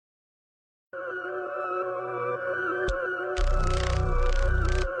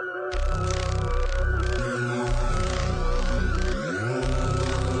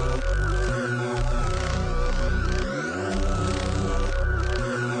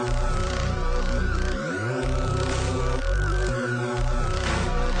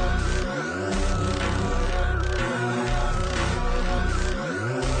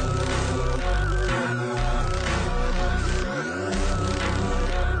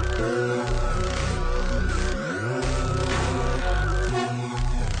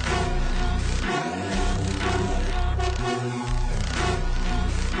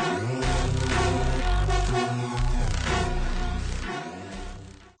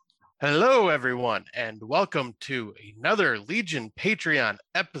Hello, everyone, and welcome to another Legion Patreon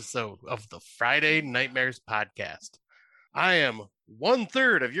episode of the Friday Nightmares podcast. I am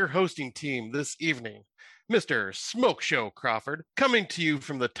 1/3 of your hosting team this evening, Mr. Smoke Show Crawford, coming to you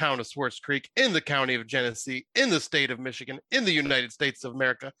from the town of Swartz Creek in the county of Genesee, in the state of Michigan, in the United States of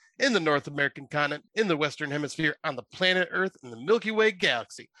America, in the North American continent, in the Western Hemisphere, on the planet Earth, in the Milky Way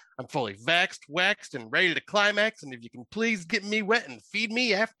galaxy. I'm fully vaxxed, waxed, and ready to climax, and if you can please get me wet and feed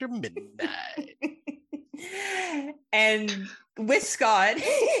me after midnight. And with Scott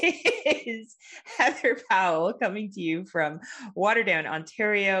is Heather Powell, coming to you from Waterdown,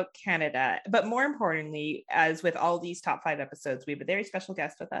 Ontario, Canada. But more importantly, as with all these top 5 episodes, we have a very special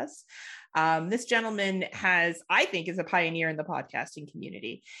guest with us. This gentleman I think is a pioneer in the podcasting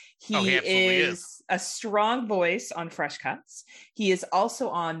community. He is a strong voice on Fresh Cuts. He is also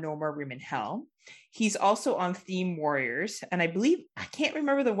on No More Room in Hell. He's also on Theme Warriors, and I can't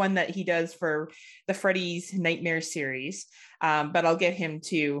remember the one that he does for the Freddy's Nightmare series, but I'll get him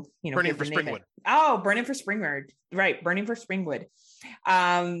to, Burning for Springwood. Burning for Springwood. Right, Burning for Springwood.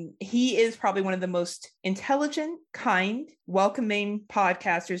 He is probably one of the most intelligent, kind, welcoming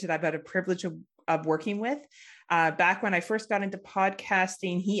podcasters that I've had a privilege of working with. Back when I first got into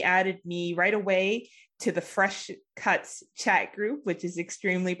podcasting, he added me right away to the Fresh Cuts chat group, which is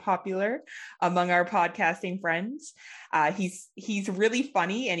extremely popular among our podcasting friends. He's really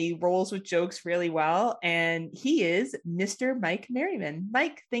funny and he rolls with jokes really well. And he is Mr. Mike Merriman.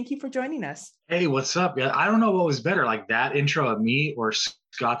 Mike, thank you for joining us. Hey, what's up? Yeah, I don't know what was better, like that intro of me or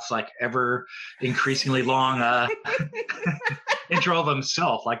Scott's like ever increasingly long intro of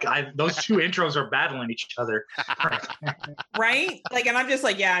himself. Like those two intros are battling each other. Right? Like, and I'm just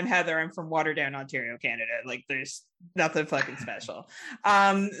like, yeah, I'm Heather. I'm from Waterdown, Ontario, Canada. Like, there's nothing fucking special.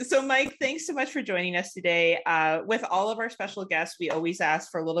 So Mike, thanks so much for joining us today. With all of our special guests, we always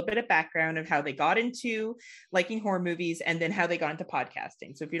ask for a little bit of background of how they got into liking horror movies and then how they got into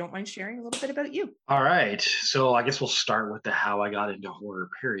podcasting. So if you don't mind sharing a little bit about you. All right. So I guess we'll start with how I got into horror,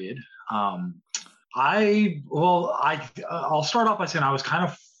 period. I'll start off by saying I was kind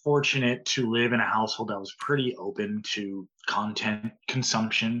of fortunate to live in a household that was pretty open to content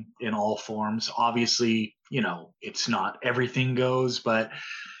consumption in all forms. Obviously, it's not everything goes, but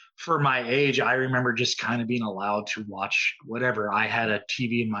for my age, I remember just kind of being allowed to watch whatever. I had a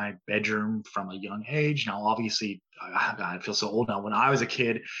TV in my bedroom from a young age. Now, obviously, God, I feel so old now. When I was a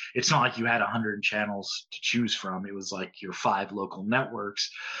kid, it's not like you had 100 channels to choose from. It was like your 5 local networks.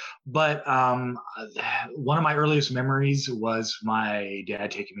 But one of my earliest memories was my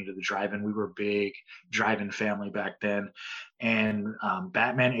dad taking me to the drive-in. We were a big drive-in family back then. And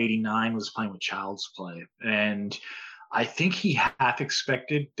Batman 89 was playing with Child's Play. And I think he half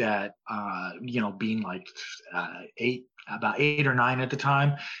expected that, being like about 8 or 9 at the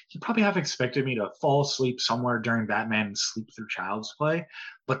time, he probably half expected me to fall asleep somewhere during Batman and sleep through Child's Play.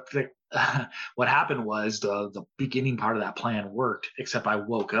 But what happened was the beginning part of that plan worked, except I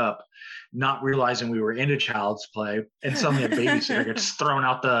woke up not realizing we were into Child's Play, and suddenly a babysitter gets thrown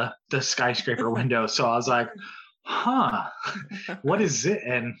out the skyscraper window. So I was like, what is it?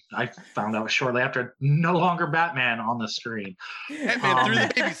 And I found out shortly after, no longer Batman on the screen. Batman through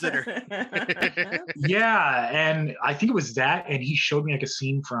the babysitter. Yeah, and I think it was that, and he showed me like a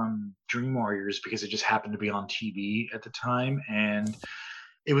scene from Dream Warriors because it just happened to be on TV at the time, and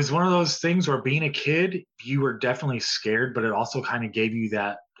it was one of those things where being a kid, you were definitely scared, but it also kind of gave you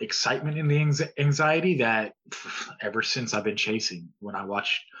that excitement and the anxiety that ever since I've been chasing when I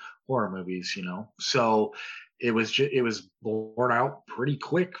watch horror movies, So it was born out pretty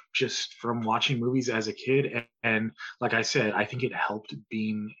quick just from watching movies as a kid. And like I said, I think it helped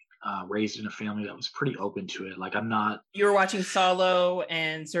being raised in a family that was pretty open to it. Like, I'm not. You were watching Solo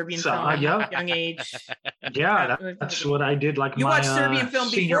and Serbian film at a young age. Yeah, that's what I did. Like, you watched Serbian film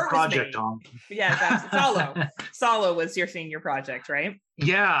senior before project on. Yeah, that's Solo. Solo was your senior project, right?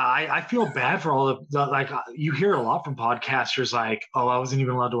 Yeah, I feel bad for all of the, like, you hear a lot from podcasters like, oh, I wasn't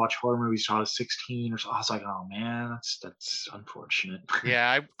even allowed to watch horror movies till I was 16 or so. I was like, oh man, that's unfortunate.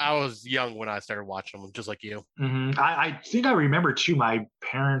 Yeah, I was young when I started watching them, just like you. I think I remember too my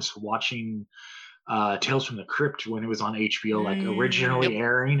parents watching Tales from the Crypt when it was on HBO, like originally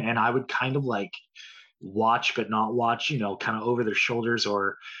airing, and I would kind of like watch but not watch, you know, kind of over their shoulders,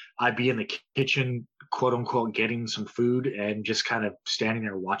 or I'd be in the kitchen, quote unquote, getting some food and just kind of standing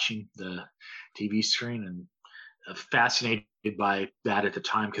there watching the TV screen, and fascinated by that at the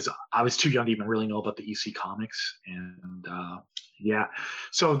time because I was too young to even really know about the EC comics. And yeah,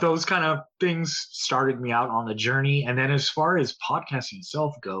 so those kind of things started me out on the journey. And then as far as podcasting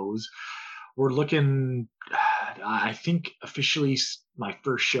itself goes, we're looking, I think officially my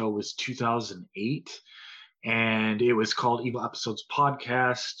first show was 2008, and it was called Evil Episodes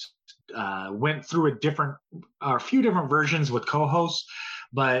Podcast. Went through a few different versions with co-hosts,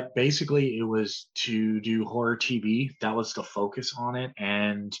 but basically it was to do horror TV. That was the focus on it.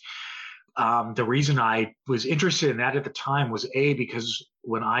 And the reason I was interested in that at the time was because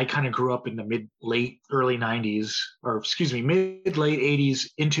when I kind of grew up in the mid-late 80s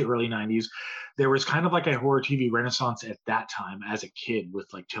into early 90s, there was kind of like a horror TV renaissance at that time as a kid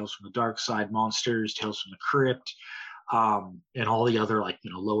with like Tales from the Dark Side, Monsters, Tales from the Crypt, and all the other like,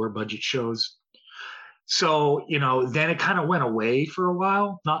 you know, lower budget shows. So, you know, then it kind of went away for a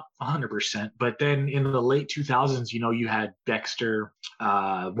while, not 100%, but then in the late 2000s, you know, you had Dexter,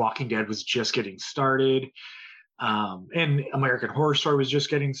 Walking Dead was just getting started, and American Horror Story was just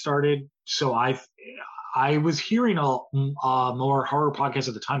getting started. So I was hearing a more horror podcasts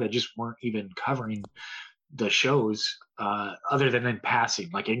at the time that just weren't even covering the shows, other than in passing,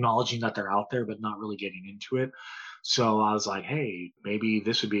 like acknowledging that they're out there, but not really getting into it. So I was like, hey, maybe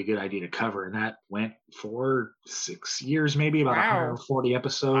this would be a good idea to cover. And that went for 6 years, maybe about 140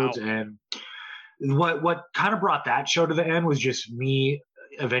 episodes. Wow. And what kind of brought that show to the end was just me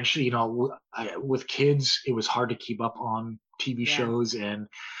eventually, you know, with kids, it was hard to keep up on TV shows. And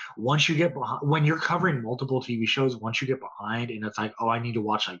once you get behind, when you're covering multiple TV shows, once you get behind and it's like, oh, I need to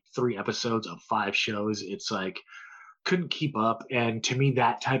watch like 3 episodes of 5 shows, it's like, couldn't keep up. And to me,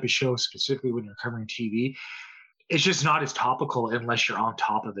 that type of show, specifically when you're covering TV, it's just not as topical unless you're on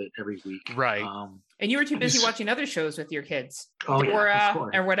top of it every week. Right. And you were too busy watching other shows with your kids. Oh,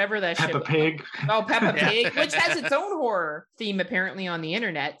 Dora, or whatever that Peppa Pig. Oh, Peppa Pig, which has its own horror theme apparently on the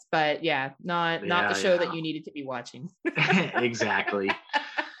internet. But yeah, not the show that you needed to be watching. Exactly.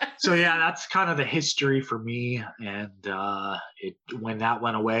 So yeah, that's kind of the history for me. And when that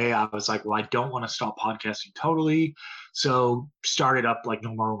went away, I was like, well, I don't want to stop podcasting totally. So started up like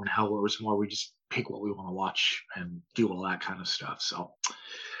No More Room in Hell, where it was more we just pick what we want to watch and do all that kind of stuff. So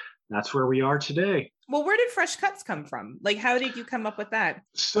that's where we are today. Well, where did Fresh Cuts come from? Like, how did you come up with that?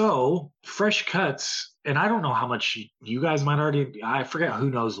 So Fresh Cuts, and I don't know how much you guys might already, I forget who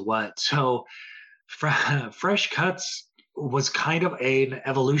knows what. So Fresh Cuts was kind of an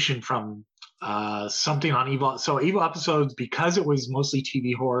evolution from something on Evil. So Evil Episodes, because it was mostly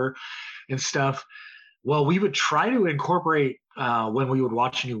TV horror and stuff, well, we would try to incorporate when we would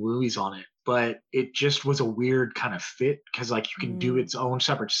watch new movies on it, but it just was a weird kind of fit because like you can do its own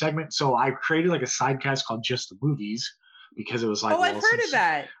separate segment. So I created like a sidecast called Just the Movies because it was like, I've heard of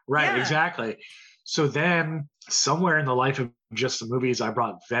that. Right, yeah. Exactly. So then somewhere in the life of Just the Movies, I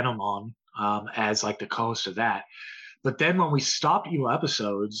brought Venom on as like the co-host of that. But then when we stopped Evil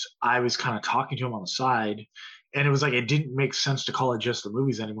Episodes, I was kind of talking to him on the side, and it was like it didn't make sense to call it Just the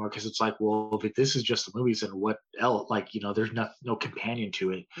Movies anymore because it's like, well, if this is Just the Movies, then what else? Like, you know, there's no companion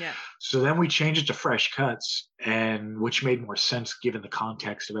to it. Yeah. So then we changed it to Fresh Cuts, and which made more sense given the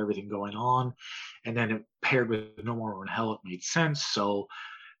context of everything going on. And then it paired with No More Room in Hell, it made sense. So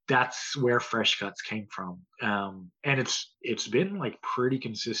that's where Fresh Cuts came from. And it's been like pretty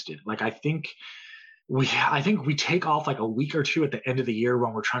consistent. Like I think we take off like a week or two at the end of the year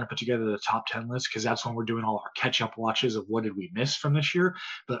when we're trying to put together the top 10 list, because that's when we're doing all our catch-up watches of what did we miss from this year.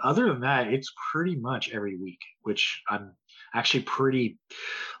 But other than that, it's pretty much every week, which I'm actually pretty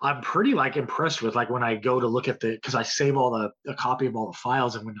like impressed with. Like when I go to look at because I save a copy of all the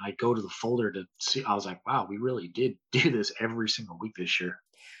files, and when I go to the folder to see, I was like, wow, we really did do this every single week this year.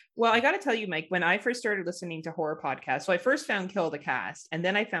 Well, I got to tell you, Mike, when I first started listening to horror podcasts, so I first found Kill the Cast, and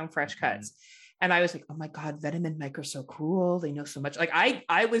then I found Fresh Cuts. And I was like, oh my God, Venom and Mike are so cool. They know so much. Like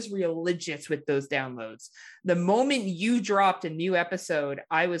I was religious with those downloads. The moment you dropped a new episode,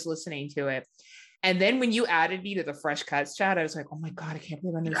 I was listening to it. And then when you added me to the Fresh Cuts chat, I was like, oh my God, I can't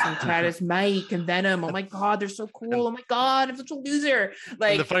believe I'm in the same chat as Mike and Venom. Oh my God, they're so cool. Oh my God, I'm such a loser.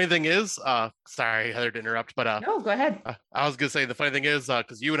 Like, and the funny thing is, sorry, Heather, to interrupt, but no, go ahead. I was gonna say the funny thing is,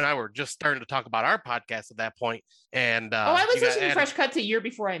 because you and I were just starting to talk about our podcast at that point, and I was listening to Fresh Cuts a year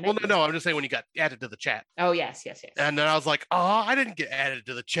before I met you. No, I'm just saying when you got added to the chat. Oh yes. And then I was like, oh, I didn't get added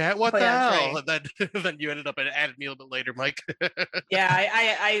to the chat. What the hell? Right. And then you ended up and added me a little bit later, Mike.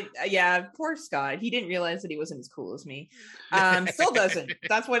 Yeah, poor Scott. He didn't realize that he wasn't as cool as me. Still doesn't.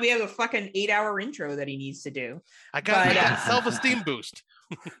 That's why we have a fucking 8-hour intro that he needs to do. I got a self-esteem boost.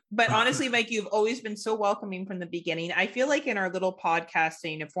 But honestly, Mike, you've always been so welcoming from the beginning. I feel like in our little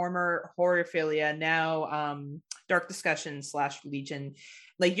podcasting, a former Horrorphilia, now Dark Discussion / Legion,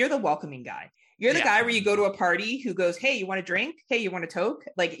 like you're the welcoming guy. You're the guy where you go to a party who goes, hey, you want a drink? Hey, you want a toke?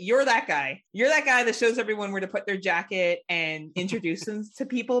 Like, you're that guy. You're that guy that shows everyone where to put their jacket and introduce them to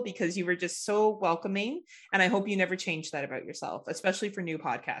people because you were just so welcoming. And I hope you never change that about yourself, especially for new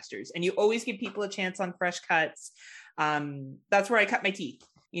podcasters. And you always give people a chance on Fresh Cuts. That's where I cut my teeth.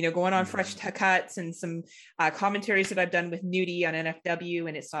 You know, going on Fresh Cuts and some commentaries that I've done with Nudie on NFW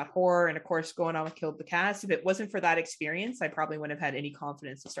and It's Not Horror. And of course, going on with Killed the Cast. If it wasn't for that experience, I probably wouldn't have had any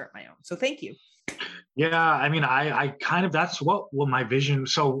confidence to start my own. So thank you. Yeah, I mean, I kind of, that's what my vision.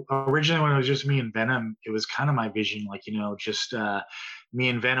 So originally when it was just me and Venom, it was kind of my vision, like, you know, just me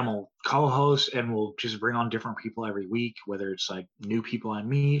and Venom will co-host and we'll just bring on different people every week, whether it's like new people I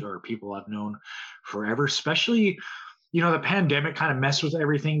meet or people I've known forever, especially, you know, the pandemic kind of messed with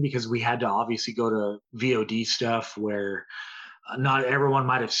everything because we had to obviously go to VOD stuff where not everyone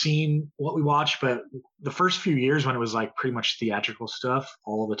might have seen what we watched, but the first few years when it was like pretty much theatrical stuff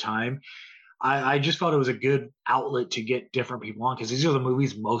all the time, I just felt it was a good outlet to get different people on because these are the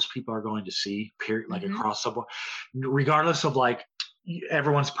movies most people are going to see, period, like across the board, regardless of like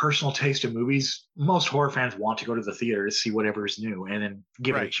everyone's personal taste in movies. Most horror fans want to go to the theater to see whatever is new and then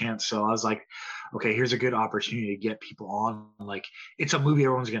give it a chance. So I was like, okay, here's a good opportunity to get people on. Like, it's a movie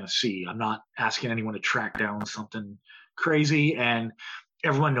everyone's going to see. I'm not asking anyone to track down something crazy, and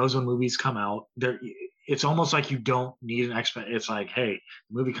everyone knows when movies come out. It's almost like you don't need an expert. It's like, hey,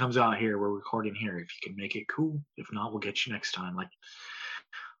 the movie comes out here, we're recording here. If you can make it, cool. If not, we'll get you next time. Like,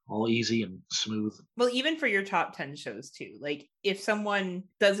 all easy and smooth. Well, even for your top 10 shows too, like if someone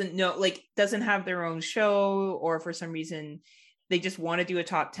doesn't know, like doesn't have their own show, or for some reason they just want to do a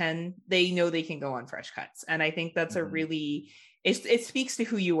top 10, they know they can go on Fresh Cuts. And I think that's a really, it speaks to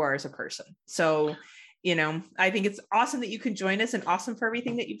who you are as a person. So, you know, I think it's awesome that you can join us and awesome for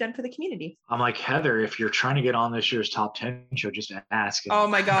everything that you've done for the community. I'm like, Heather, if you're trying to get on this year's top 10 show, just ask. Oh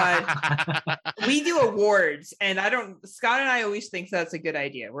my God. We do awards, and Scott and I always think that's a good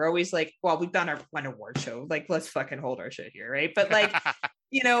idea. We're always like, well, we've done our one award show. Like, let's fucking hold our shit here. Right. But like,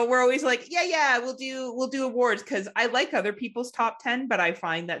 you know, we're always like, yeah, we'll do awards because I like other people's top 10, but I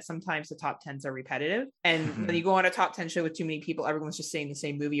find that sometimes the top 10s are repetitive. And when you go on a top 10 show with too many people, everyone's just saying the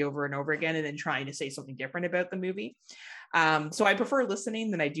same movie over and over again and then trying to say something different about the movie. So I prefer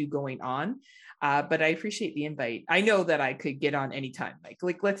listening than I do going on. But I appreciate the invite. I know that I could get on anytime.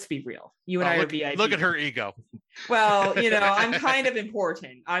 Like let's be real. You and I are VIP. Look at her ego. Well, you know, I'm kind of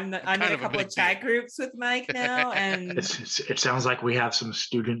important. I'm in a couple of chat groups with Mike now, and it sounds like we have some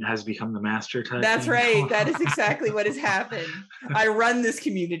student has become the master type. That's right. That is exactly what has happened. I run this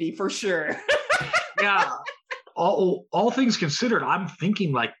community for sure. Yeah. All things considered, I'm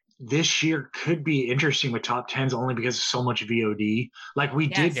thinking like this year could be interesting with top 10s only because of so much VOD. Like we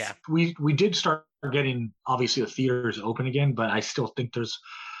did start getting obviously the theaters open again, but I still think there's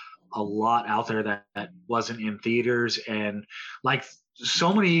a lot out there that wasn't in theaters, and like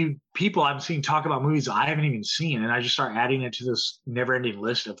so many people I'm seeing talk about movies I haven't even seen, and I just start adding it to this never-ending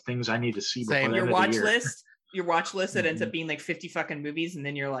list of things I need to see before the end of the year. Your watch list that ends up being like 50 fucking movies, and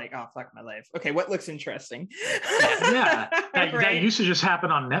then you're like, oh fuck my life. Okay, what looks interesting? Yeah, that used to just happen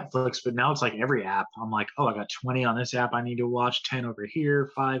on Netflix, but now it's like every app. I'm like, oh, I got 20 on this app I need to watch, 10 over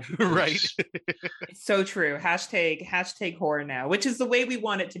here, 5. Right. It's so true. Hashtag horror now, which is the way we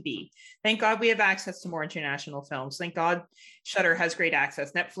want it to be. Thank God we have access to more international films. Thank God Shudder has great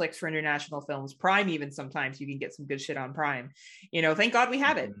access. Netflix for international films. Prime, even sometimes you can get some good shit on Prime. You know, thank God we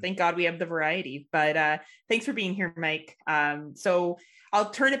have it. Thank God we have the variety. But thanks for being here, Mike. So I'll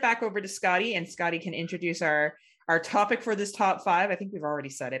turn it back over to Scotty, and Scotty can introduce our topic for this top 5. I think we've already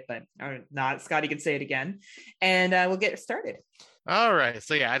said it, but not. Scotty can say it again, and we'll get started. All right.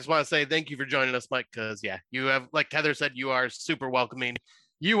 So yeah, I just want to say thank you for joining us, Mike, because you have, like Heather said, you are super welcoming.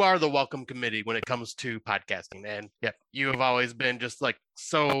 You are the welcome committee when it comes to podcasting, and you have always been just like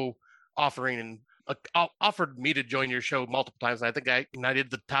so offering and offered me to join your show multiple times. And I think I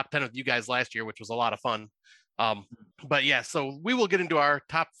did the top 10 with you guys last year, which was a lot of fun. But yeah, so we will get into our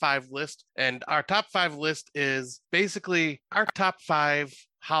top 5 list, and our top 5 list is basically our top 5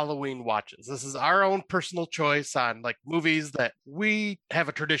 Halloween watches. This is our own personal choice on like movies that we have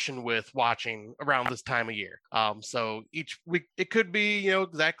a tradition with watching around this time of year. So each week it could be,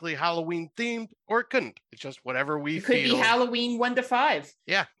 exactly Halloween themed, or it couldn't. It's just whatever we It could feel. be Halloween 1 to 5.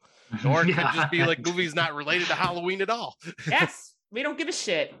 Yeah. Or it could just be like movies not related to Halloween at all. Yes. We don't give a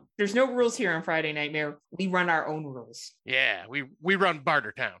shit. There's no rules here on Friday Nightmare. We run our own rules. Yeah, we run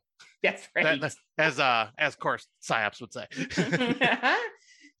Bartertown. That's right. As of course Psyops would say.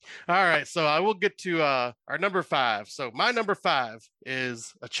 All right, so I will get to our number 5. So my number 5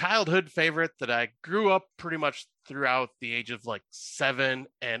 is a childhood favorite that I grew up pretty much throughout the age of like 7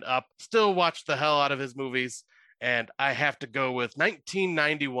 and up. Still watch the hell out of his movies. And I have to go with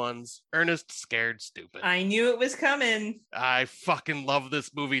 1991's Ernest Scared Stupid. I knew it was coming. I fucking love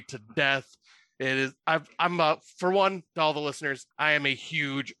this movie to death. It is. I'm for one, to all the listeners, I am a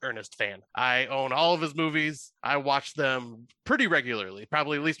huge Ernest fan. I own all of his movies. I watch them pretty regularly.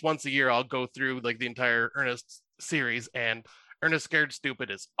 Probably at least once a year, I'll go through like the entire Ernest series, and Ernest Scared Stupid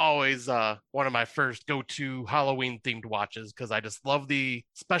is always one of my first go-to Halloween-themed watches because I just love the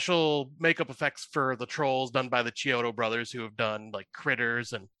special makeup effects for the trolls done by the Chiodo brothers, who have done like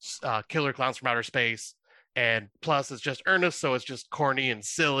Critters and Killer Clowns from Outer Space. And plus, it's just Ernest, so it's just corny and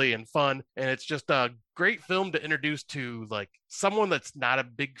silly and fun. And it's just a great film to introduce to like someone that's not a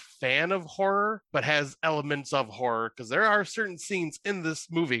big fan of horror, but has elements of horror, because there are certain scenes in this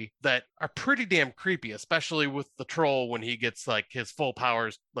movie that are pretty damn creepy, especially with the troll when he gets like his full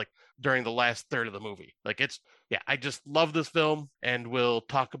powers, like during the last third of the movie. Like I just love this film and will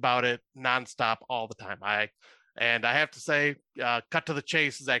talk about it nonstop all the time. And I have to say, Cut to the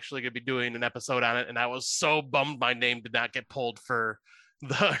Chase is actually going to be doing an episode on it. And I was so bummed my name did not get pulled for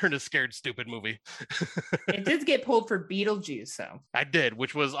the Ernest Scared Stupid movie. It did get pulled for Beetlejuice, though. I did,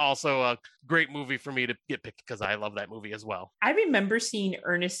 which was also a great movie for me to get picked because I love that movie as well. I remember seeing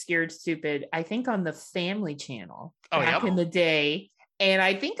Ernest Scared Stupid, I think on the Family Channel back in the day. And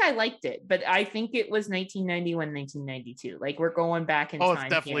I think I liked it, but I think it was 1991, 1992. Like we're going back in time. It's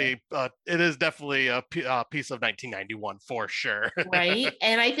definitely, it is definitely a piece of 1991 for sure. Right.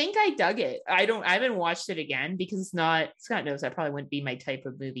 And I think I dug it. I haven't watched it again because Scott knows that probably wouldn't be my type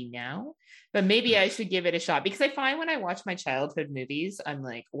of movie now, but maybe I should give it a shot because I find when I watch my childhood movies, I'm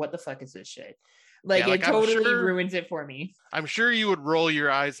like, what the fuck is this shit? Like it totally ruins it for me. I'm sure you would roll your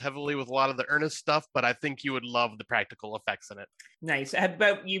eyes heavily with a lot of the Ernest stuff, but I think you would love the practical effects in it. Nice. How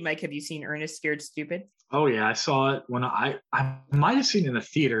about you, Mike? Have you seen Ernest Scared Stupid? Oh yeah, I saw it when I might have seen it in the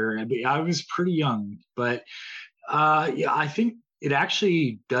theater. I was pretty young, but yeah, I think it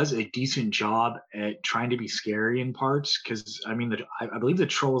actually does a decent job at trying to be scary in parts. Because I mean, I believe the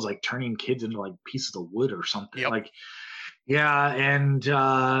troll is like turning kids into like pieces of wood or something. Yep. Like. Yeah, and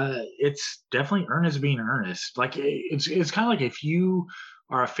it's definitely Ernest being Ernest. Like it's kind of like if you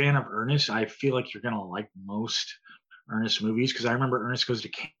are a fan of Ernest, I feel like you're gonna like most Ernest movies because I remember Ernest Goes to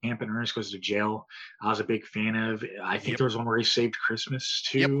Camp and Ernest Goes to Jail. I was a big fan of. I think there was one where he saved Christmas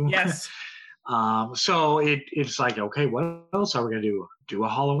too. Yep. Yes. So it's like, okay, what else are we gonna do? Do a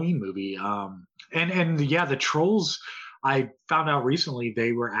Halloween movie. And yeah, the trolls. I found out recently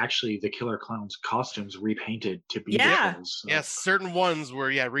they were actually the Killer Clowns costumes repainted to be trolls. So. Yes, certain ones were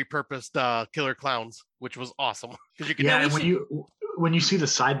repurposed Killer Clowns, which was awesome because you can. Yeah, and when you see the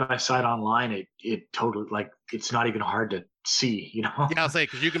side by side online, it totally like it's not even hard to see, you know. Yeah, I'll say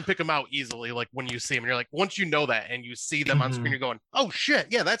because you can pick them out easily. Like when you see them, and you're like, once you know that and you see them on screen, you're going, "Oh shit,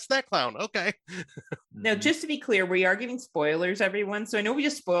 yeah, that's that clown." Okay. Now, just to be clear, we are giving spoilers, everyone. So I know we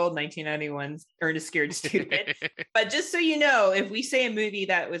just spoiled 1991's Ernest Scared Stupid, but just so you know, if we say a movie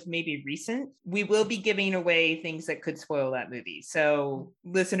that was maybe recent, we will be giving away things that could spoil that movie. So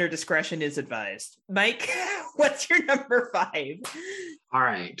listener discretion is advised. Mike, what's your number 5? All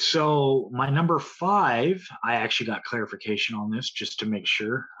right. So my number 5, I actually got clarification on this just to make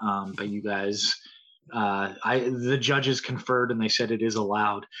sure that you guys, the judges conferred and they said it is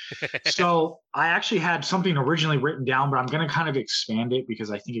allowed. So I actually had something originally written down, but I'm going to kind of expand it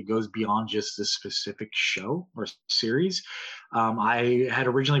because I think it goes beyond just this specific show or series. I had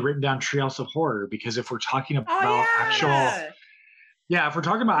originally written down Treehouse of Horror because if we're talking about if we're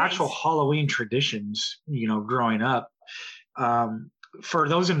talking about actual Halloween traditions, you know, growing up, for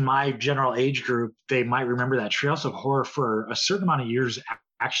those in my general age group, they might remember that Treehouse of Horror for a certain amount of years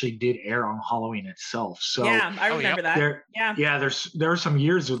actually did air on Halloween itself. So yeah, I remember that. There are some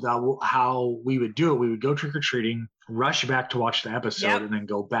years about how we would do it. We would go trick or treating, rush back to watch the episode, and then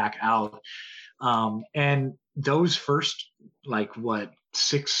go back out. And those first, like, what,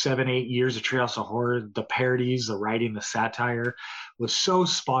 6, 7, 8 years of Treehouse of Horror, the parodies, the writing, the satire was so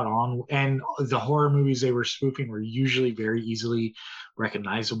spot on. And the horror movies they were spoofing were usually very easily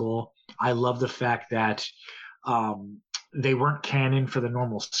recognizable. I love the fact that they weren't canon for the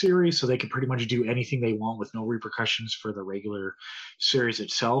normal series, so they could pretty much do anything they want with no repercussions for the regular series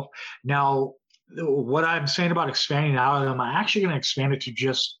itself. Now, what I'm saying about expanding out of them, I'm actually going to expand it to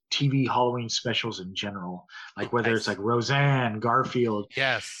just TV Halloween specials in general, like whether it's like Roseanne, Garfield.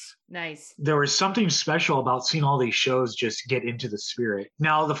 Yes. Nice. There was something special about seeing all these shows just get into the spirit.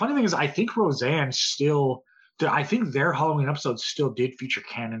 Now, the funny thing is, I think Roseanne still, I think their Halloween episodes still did feature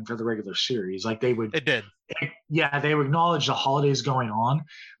canon for the regular series. Like they would, It did. Yeah, they would acknowledge the holidays going on,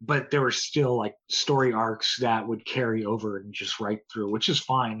 but there were still like story arcs that would carry over and just right through, which is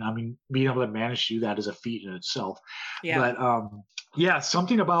fine. I mean, being able to manage to do that is a feat in itself. Yeah. But yeah,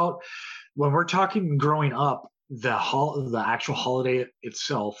 something about when we're talking growing up, the actual holiday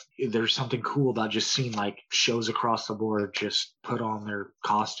itself, there's something cool about just seeing like shows across the board just put on their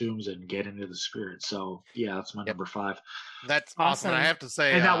costumes and get into the spirit. So yeah, that's my number 5. That's awesome. I have to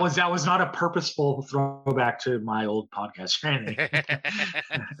say, and that was not a purposeful throwback to my old podcast or anything.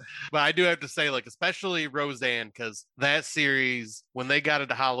 But I do have to say, like, especially Roseanne, because that series, when they got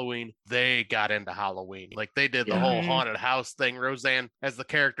into Halloween, they got into Halloween. Like they did the whole haunted house thing. Roseanne, as the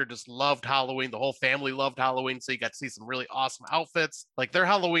character, just loved Halloween. The whole family loved Halloween, so you got to see some really awesome outfits. Like their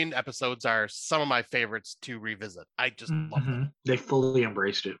Halloween episodes are some of my favorites to revisit. I just love them. They fully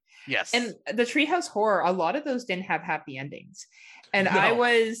embraced it. Yes. And the Treehouse Horror, a lot of those didn't have happy endings. And I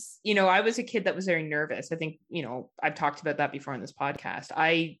was a kid that was very nervous. I think, I've talked about that before on this podcast.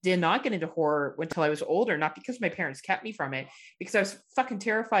 I did not get into horror until I was older, not because my parents kept me from it, because I was fucking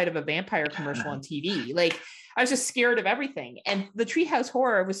terrified of a vampire commercial on TV. Like I was just scared of everything. And the Treehouse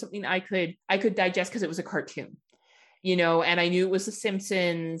Horror was something I could digest because it was a cartoon. And I knew it was The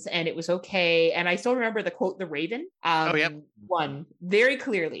Simpsons and it was okay. And I still remember the quote, "The Raven," one very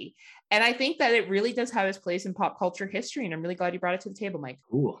clearly. And I think that it really does have its place in pop culture history. And I'm really glad you brought it to the table, Mike.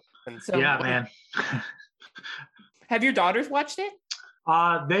 Cool. So, yeah, man. Have your daughters watched it?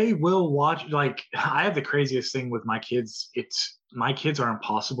 They will watch. Like I have the craziest thing with my kids. My kids are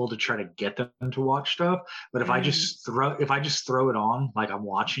impossible to try to get them to watch stuff. But if I just throw it on, like I'm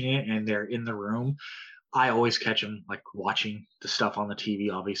watching it and they're in the room, I always catch them like watching the stuff on the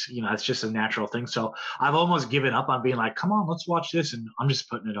TV. Obviously, it's just a natural thing. So I've almost given up on being like, come on, let's watch this. And I'm just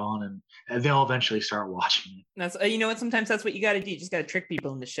putting it on and they'll eventually start watching it. That's, what, sometimes that's what you got to do. You just got to trick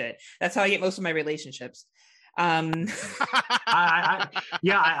people into shit. That's how I get most of my relationships. I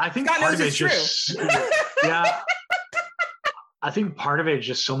think God part knows of it's it's true. just, yeah. I think part of it is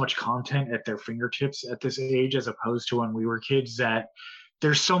just so much content at their fingertips at this age, as opposed to when we were kids, that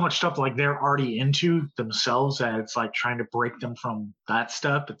there's so much stuff like they're already into themselves that it's like trying to break them from that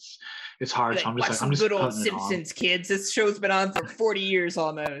stuff. It's hard. So I'm just good old putting it on. Simpsons, kids. This show's been on for 40 years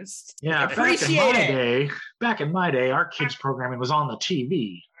almost. Yeah, back in my day, our kids programming was on the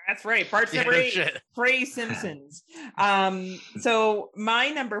TV. That's right. Parts number 8, Frey Simpsons. So my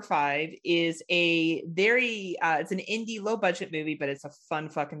number 5 is a very, it's an indie low budget movie, but it's a fun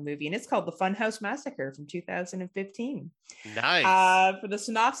fucking movie. And it's called The Funhouse Massacre from 2015. Nice. For the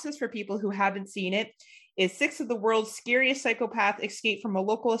synopsis for people who haven't seen it, is 6 of the world's scariest psychopaths escape from a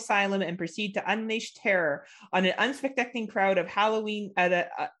local asylum and proceed to unleash terror on an unsuspecting crowd at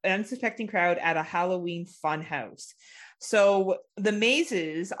a Halloween funhouse. So the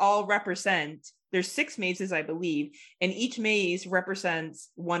mazes all represent, there's 6 mazes, I believe, and each maze represents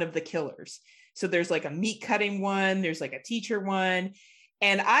one of the killers. So there's like a meat cutting one, there's like a teacher one.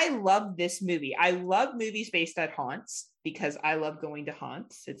 And I love this movie. I love movies based on haunts because I love going to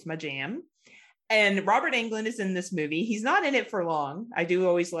haunts. It's my jam. And Robert Englund is in this movie. He's not in it for long. I do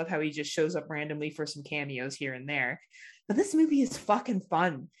always love how he just shows up randomly for some cameos here and there. But this movie is fucking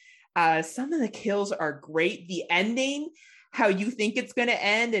fun. Some of the kills are great. The ending, how you think it's going to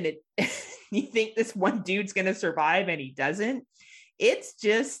end and you think this one dude's going to survive and he doesn't. It's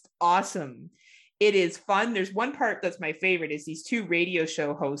just awesome. It is fun. There's one part that's my favorite is these 2 radio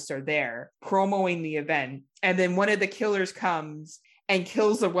show hosts are there promoting the event. And then one of the killers comes and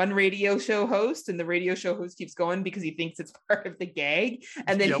kills the one radio show host, and the radio show host keeps going because he thinks it's part of the gag.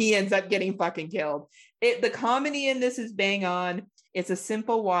 And then he ends up getting fucking killed. The comedy in this is bang on. It's a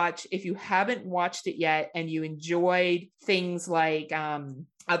simple watch. If you haven't watched it yet and you enjoyed things like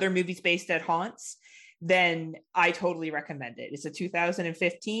other movies based at haunts, then I totally recommend it. It's a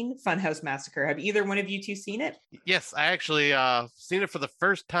 2015 Funhouse Massacre. Have either one of you 2 seen it? Yes, I actually seen it for the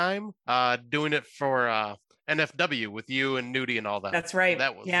first time, doing it for NFW with you and Nudie and all that. That's right.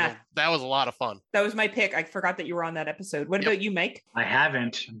 That was Yeah. that was a lot of fun. That was my pick. I forgot that you were on that episode. What about you, Mike? I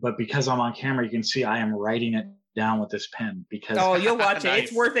haven't, but because I'm on camera, you can see I am writing it down with this pen because you'll watch Nice. it.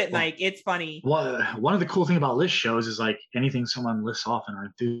 It's worth it, Mike. It's funny. One of the cool thing about list shows is like anything someone lists off and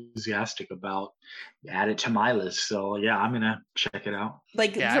are enthusiastic about, add it to my list. So yeah, I'm gonna check it out.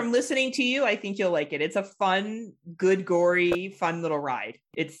 Like from listening to you, I think you'll like it. It's a fun, good, gory, fun little ride.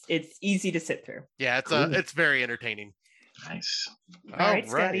 It's easy to sit through. Yeah, it's very entertaining. Nice. All right,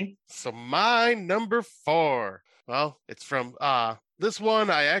 Scotty. So my number 4. Well, it's from this one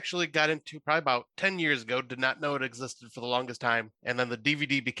I actually got into probably about 10 years ago, did not know it existed for the longest time. And then the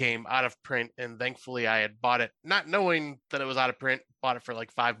DVD became out of print. And thankfully I had bought it, not knowing that it was out of print, bought it for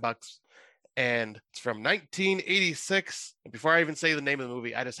like $5. And it's from 1986. And before I even say the name of the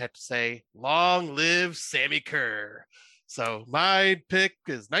movie, I just have to say, long live Sammy Kerr. So my pick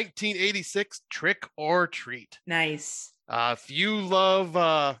is 1986 Trick or Treat. Nice. If you love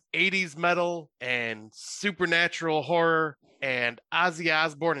 80s metal and supernatural horror and Ozzy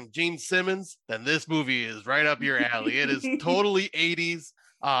Osbourne and Gene Simmons, then this movie is right up your alley. It is totally 80s.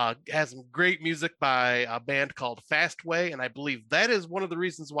 Has some great music by a band called Fastway, and I believe that is one of the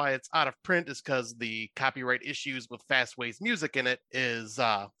reasons why it's out of print is because the copyright issues with Fastway's music in it is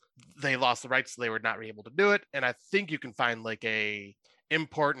they lost the rights, so they were not able to do it. And I think you can find like a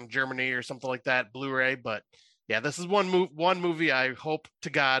import in Germany or something like that, Blu-ray, but yeah, this is one movie I hope to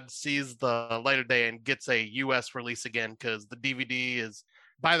God sees the light of day and gets a U.S. release again, because the DVD is,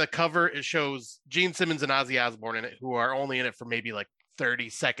 by the cover, it shows Gene Simmons and Ozzy Osbourne in it, who are only in it for maybe like 30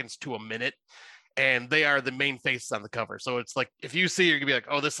 seconds to a minute, and they are the main faces on the cover. So it's like, if you see it, you're gonna be like,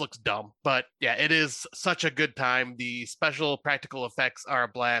 oh, this looks dumb. But yeah, it is such a good time. The special practical effects are a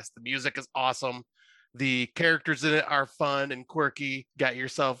blast. The music is awesome. The characters in it are fun and quirky. Got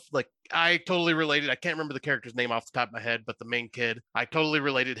yourself, like, I totally related. I can't remember the character's name off the top of my head, but the main kid, I totally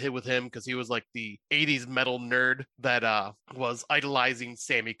related with him because he was like the 80s metal nerd that was idolizing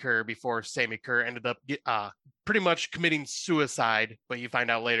Sammy Kerr before Sammy Kerr ended up pretty much committing suicide. But you find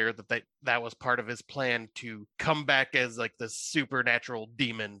out later that that was part of his plan to come back as like this supernatural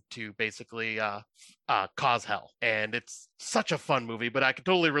demon to basically cause hell. And it's such a fun movie, but I can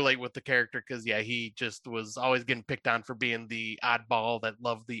totally relate with the character because yeah, he just was always getting picked on for being the oddball that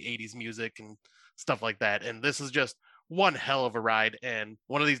loved the 80s music and stuff like that. And this is just one hell of a ride. And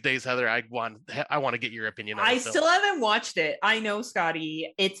one of these days, Heather, I want to get your opinion on it. I still haven't watched it. I know,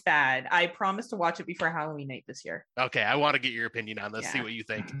 Scotty, it's bad. I promised to watch it before Halloween night this year. Okay, I want to get your opinion on this, see what you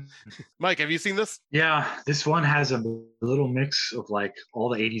think. Mike, have you seen this? Yeah, this one has a little mix of like all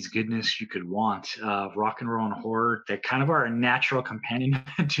the 80s goodness you could want. Rock and roll and horror that kind of are a natural companion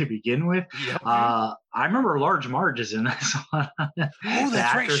to begin with. Yep. I remember Large Marge is in this one. Oh,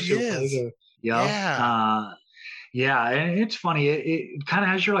 that's right, she is. Yeah. Yeah, and it's funny. It kind of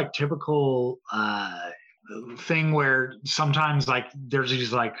has your like typical thing where sometimes like there's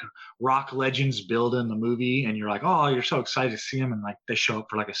these like rock legends build in the movie, and you're like, oh, you're so excited to see them, and like they show up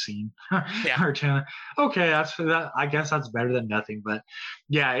for like a scene or two. Okay, that's that. I guess that's better than nothing. But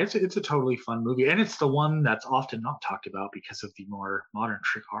yeah, it's a totally fun movie, and it's the one that's often not talked about because of the more modern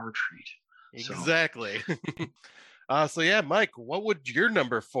Trick or Treat. Exactly. So yeah, Mike, what would your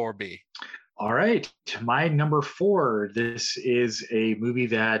number 4 be? All right, my number 4. This is a movie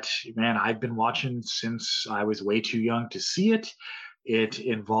that, man, I've been watching since I was way too young to see it. It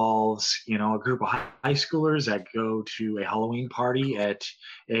involves, a group of high schoolers that go to a Halloween party at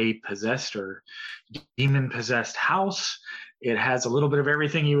a possessed or demon-possessed house. It has a little bit of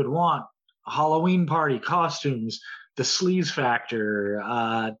everything you would want: a Halloween party, costumes, the sleaze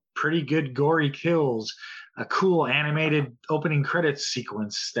factor, pretty good gory kills, a cool animated opening credits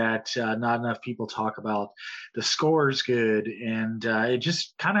sequence that not enough people talk about. The score is good, and it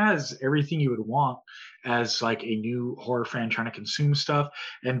just kind of has everything you would want as like a new horror fan trying to consume stuff.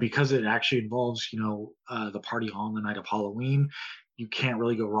 And because it actually involves, the party on the night of Halloween, you can't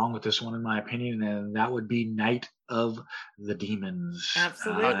really go wrong with this one, in my opinion. And that would be Night of the Demons.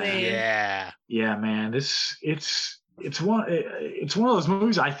 Absolutely. Yeah, man. It's one of those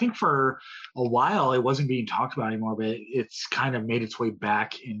movies. I think for a while it wasn't being talked about anymore, but it's kind of made its way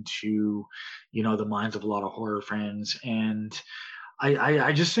back into, the minds of a lot of horror fans. And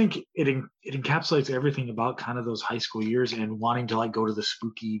I just think it encapsulates everything about kind of those high school years and wanting to like go to the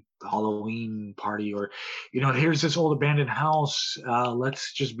spooky Halloween party, or, here's this old abandoned house.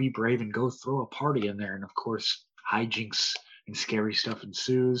 Let's just be brave and go throw a party in there. And of course, hijinks and scary stuff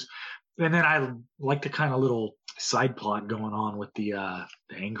ensues. And then I like the kind of little side plot going on with the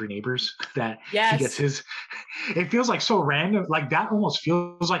angry neighbors that he gets his. It feels like so random. Like that almost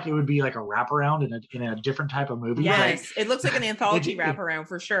feels like it would be like a wraparound in a different type of movie. Yes, it looks like an anthology wraparound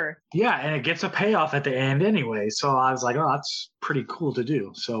for sure. Yeah, and it gets a payoff at the end anyway. So I was like, oh, that's pretty cool to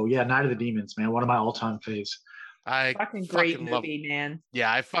do. So yeah, Night of the Demons, man, one of my all-time faves. I fucking great movie, man.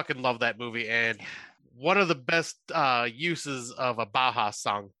 Yeah, I fucking love that movie, and one of the best uses of a Baja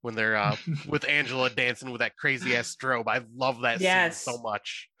song when they're with Angela dancing with that crazy ass strobe. I love that scene so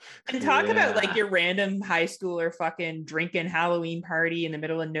much. And talk about like your random high schooler fucking drinking Halloween party in the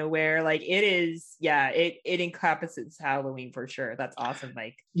middle of nowhere. Like it is, it encompasses Halloween for sure. That's awesome,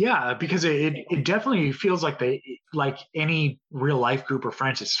 Mike. Yeah, because it definitely feels like like any real life group of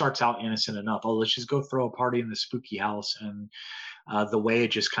friends, it starts out innocent enough. Oh, let's just go throw a party in the spooky house, and the way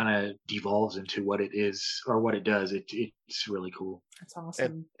it just kind of devolves into what it is or what it does, it's really cool. That's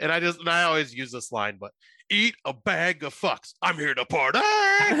awesome. And I always use this line, but eat a bag of fucks. I'm here to party.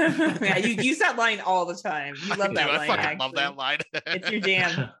 Yeah, you use that line all the time. You love that line. I fucking love that line. It's your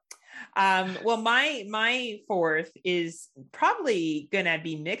jam. Well, my fourth is probably gonna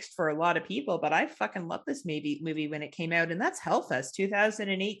be mixed for a lot of people, but I fucking love this movie when it came out, and that's Hellfest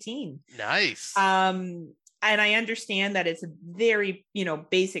 2018. Nice. And I understand that it's a very,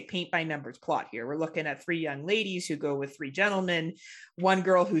 basic paint by numbers plot here. We're looking at 3 young ladies who go with 3 gentlemen, one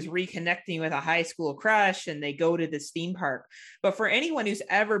girl who's reconnecting with a high school crush, and they go to this theme park. But for anyone who's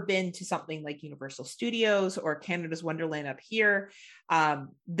ever been to something like Universal Studios or Canada's Wonderland up here,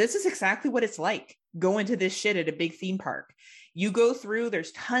 this is exactly what it's like going to this shit at a big theme park. You go through,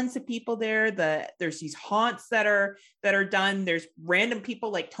 there's tons of people there. There's these haunts that are done. There's random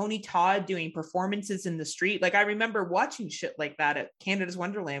people like Tony Todd doing performances in the street. Like I remember watching shit like that at Canada's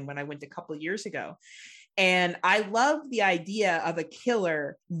Wonderland when I went a couple of years ago. And I love the idea of a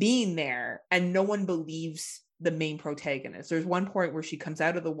killer being there and no one believes the main protagonist. There's one point where she comes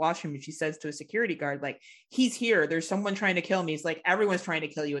out of the washroom and she says to a security guard, like, he's here. There's someone trying to kill me. He's like, everyone's trying to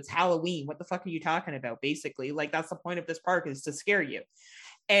kill you. It's Halloween. What the fuck are you talking about? Basically, like, that's the point of this park, is to scare you.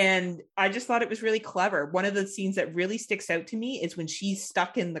 And I just thought it was really clever. One of the scenes that really sticks out to me is when she's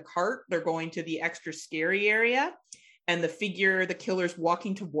stuck in the cart. They're going to the extra scary area, and the killer's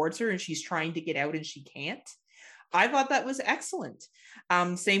walking towards her and she's trying to get out and she can't. I thought that was excellent.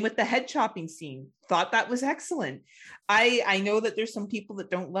 Same with the head chopping scene. Thought that was excellent. I know that there's some people that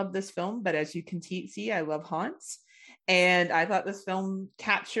don't love this film, but as you can see, I love haunts. And I thought this film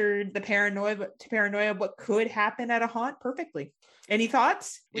captured the paranoia of what could happen at a haunt perfectly. Any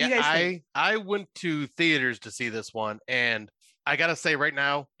thoughts? What do you guys think? I went to theaters to see this one, and I gotta say right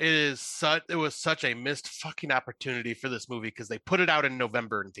now, it was such a missed fucking opportunity for this movie, because they put it out in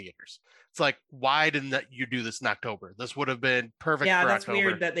November in theaters. It's like, why didn't you do this in October? This would have been perfect for October. Yeah, that's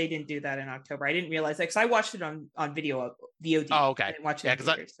weird that they didn't do that in October. I didn't realize that, because I watched it on video, VOD. Oh, okay. I didn't watch it in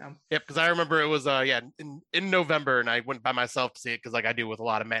theaters, because I remember it was in November, and I went by myself to see it, because like I do with a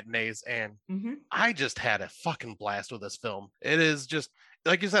lot of matinees, and I just had a fucking blast with this film. It is just,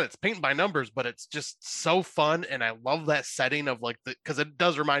 like you said, it's paint by numbers, but it's just so fun. And I love that setting of like because it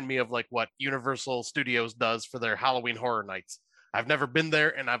does remind me of like what Universal Studios does for their Halloween Horror Nights. I've never been there,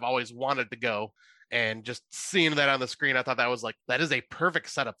 and I've always wanted to go, and just seeing that on the screen, I thought that is a perfect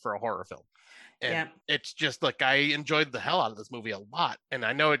setup for a horror film. And it's just like, I enjoyed the hell out of this movie a lot. And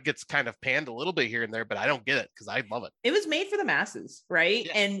I know it gets kind of panned a little bit here and there, but I don't get it, because I love it. It was made for the masses, right?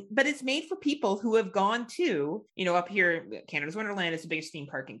 Yeah. But it's made for people who have gone to, up here, Canada's Wonderland is the biggest theme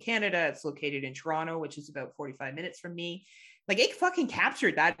park in Canada. It's located in Toronto, which is about 45 minutes from me. Like, it fucking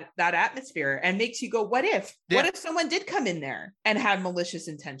captured that atmosphere and makes you go, what if? Yeah. What if someone did come in there and have malicious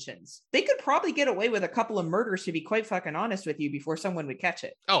intentions? They could probably get away with a couple of murders, to be quite fucking honest with you, before someone would catch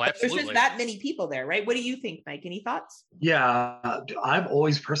it. Oh, absolutely. There's just that many people there, right? What do you think, Mike? Any thoughts? Yeah, I've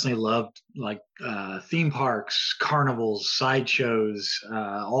always personally loved like theme parks, carnivals, sideshows,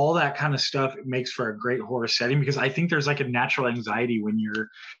 all that kind of stuff. It makes for a great horror setting, because I think there's like a natural anxiety when you're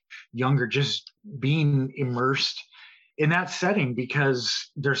younger, just being immersed in that setting,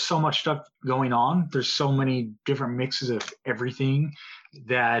 because there's so much stuff going on. There's so many different mixes of everything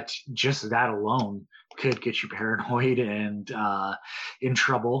that just that alone could get you paranoid and in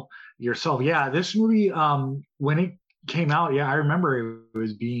trouble yourself. Yeah, this movie, when it came out, I remember it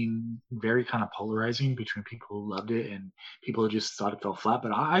was being very kind of polarizing between people who loved it and people who just thought it fell flat.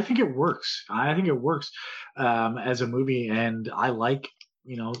 But I think it works. I think it works as a movie, and I like,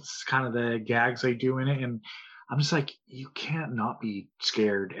 it's kind of the gags they do in it. And I'm just like, you can't not be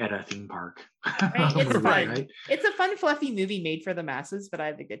scared at a theme park. Right? It's fun. Right? It's a fun, fluffy movie made for the masses, but I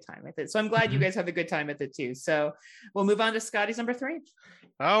had a good time with it. So I'm glad you guys have a good time with it too. So we'll move on to Scotty's number 3.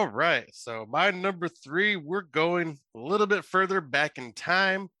 All right. So my number 3, we're going a little bit further back in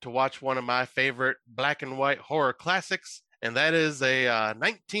time to watch one of my favorite black and white horror classics. And that is a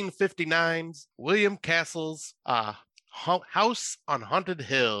 1959's William Castle's House on Haunted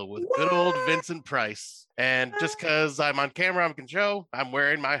Hill with good old Vincent Price. And just because I'm on camera, I can show I'm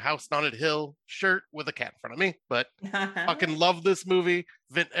wearing my House on Haunted Hill shirt with a cat in front of me. But fucking love this movie.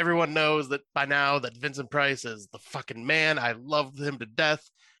 Everyone knows that by now that Vincent Price is the fucking man. I love him to death.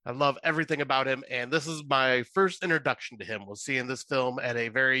 I love everything about him. And this is my first introduction to him, was seeing this film at a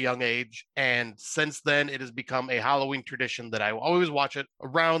very young age. And since then, it has become a Halloween tradition that I always watch it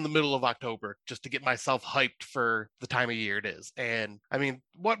around the middle of October just to get myself hyped for the time of year it is. And I mean,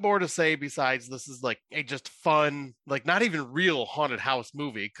 what more to say besides this is like a just fun, like not even real haunted house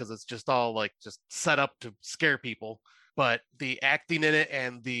movie, because it's just all like just set up to scare people. But the acting in it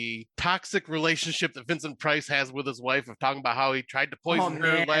and the toxic relationship that Vincent Price has with his wife, of talking about how he tried to poison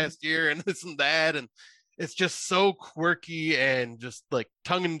her last year and this and that. And it's just so quirky and just like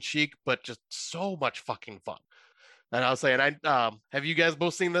tongue in cheek, but just so much fucking fun. And I was saying, have you guys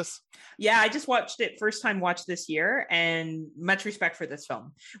both seen this? Yeah, I just watched it first time watch this year, and much respect for this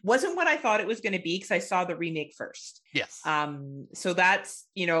film. Wasn't what I thought it was going to be because I saw the remake first. Yes. So that's,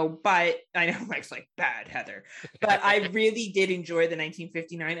 but I know Mike's like, bad, Heather, but I really did enjoy the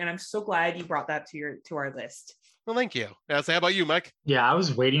 1959, and I'm so glad you brought that to our list. Well, thank you. So how about you, Mike? Yeah, I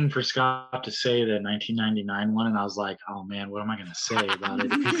was waiting for Scott to say the 1999 one, and I was like, oh man, what am I going to say about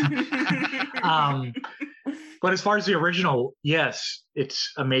it? But as far as the original, yes,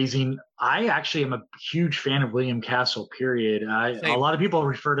 it's amazing. I actually am a huge fan of William Castle, period. A lot of people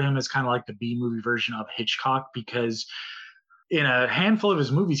refer to him as kind of like the B-movie version of Hitchcock, because in a handful of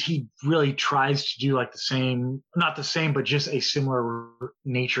his movies, he really tries to do like not the same, but just a similar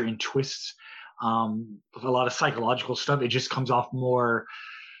nature in twists. With a lot of psychological stuff. It just comes off more,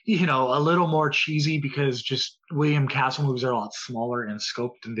 a little more cheesy, because just William Castle movies are a lot smaller in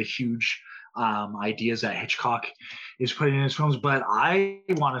scope than the huge ideas that Hitchcock is putting in his films. But I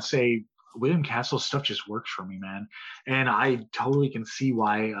want to say William Castle's stuff just works for me, man. And I totally can see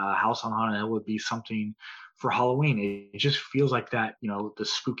why House on Haunted Hill would be something for Halloween. It just feels like that, the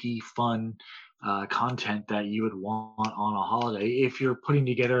spooky, fun content that you would want on a holiday. If you're putting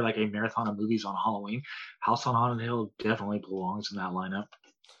together like a marathon of movies on Halloween, House on Haunted Hill definitely belongs in that lineup.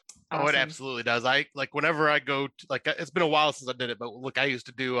 Awesome. Oh, it absolutely does. I like whenever I go to, like, it's been a while since I did it, but look, I used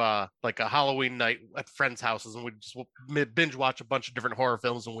to do like a Halloween night at friends' houses, and we'd just binge watch a bunch of different horror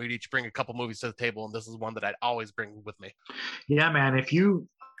films, and we'd each bring a couple movies to the table, and this is one that I'd always bring with me. Yeah, man.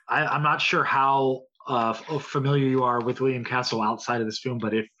 I'm not sure how familiar you are with William Castle outside of this film,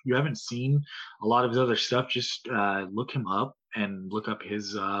 but if you haven't seen a lot of his other stuff, just look him up and look up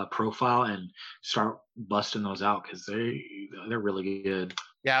his profile and start busting those out, because they're really good.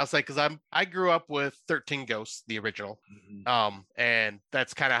 Yeah, I was like, because I grew up with 13 Ghosts, the original, and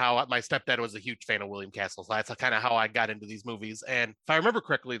that's kind of how my stepdad was a huge fan of William Castle. So that's kind of how I got into these movies. And if I remember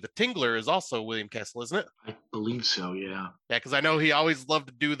correctly, The Tingler is also William Castle, isn't it? I believe so. Yeah. Yeah, because I know he always loved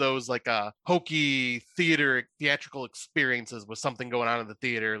to do those like hokey theatrical experiences with something going on in the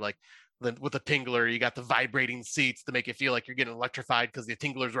theater, like. With a Tingler, you got the vibrating seats to make you feel like you're getting electrified because the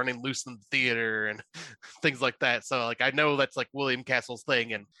Tingler's running loose in the theater and things like that. So like I know that's like William Castle's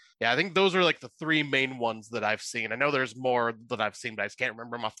thing. And yeah, I think those are like the 3 main ones that I've seen. I know there's more that I've seen, but I just can't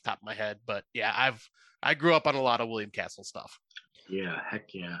remember them off the top of my head. But yeah, I grew up on a lot of William Castle stuff. Yeah,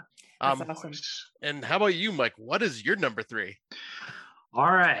 heck yeah. That's awesome. And how about you, Mike? What is your number 3?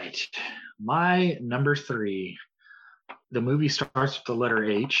 All right. My number 3. The movie starts with the letter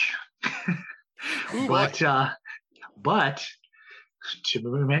H. But to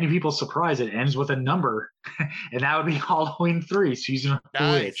many people's surprise, it ends with a number, and that would be Halloween 3, Season of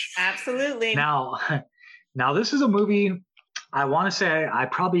the Witch. Absolutely. Now this is a movie I want to say I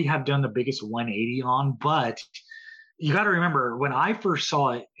probably have done the biggest 180 on, but you got to remember when I first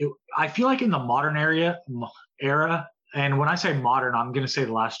saw it, I feel like in the modern era, and when I say modern, I'm going to say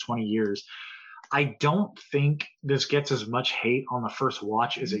the last 20 years. I don't think this gets as much hate on the first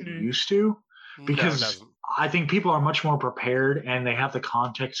watch as it used to, because I think people are much more prepared and they have the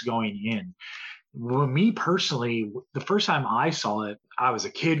context going in. Well, me personally, the first time I saw it, I was a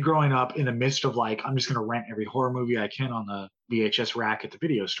kid growing up in the midst of like, I'm just going to rent every horror movie I can on the VHS rack at the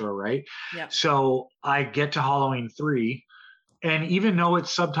video store, right? Yeah. So I get to Halloween 3. And even though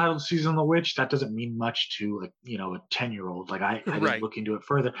it's subtitled Season of the Witch, that doesn't mean much to a 10-year-old. Like I didn't look into it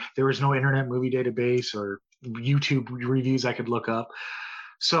further. There was no internet movie database or YouTube reviews I could look up.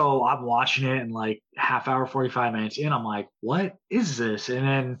 So I'm watching it, and like half hour, 45 minutes in, I'm like, what is this? And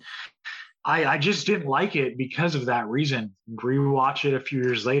then I just didn't like it because of that reason. Rewatch it a few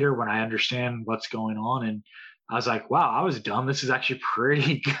years later when I understand what's going on, and I was like, wow, I was dumb. This is actually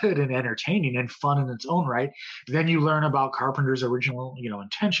pretty good and entertaining and fun in its own right. Then you learn about Carpenter's original,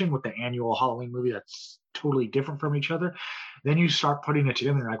 intention with the annual Halloween movie that's totally different from each other. Then you start putting it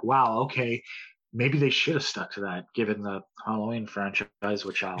together and you're like, wow, okay, maybe they should have stuck to that given the Halloween franchise,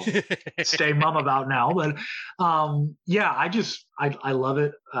 which I'll stay mum about now. But yeah, I love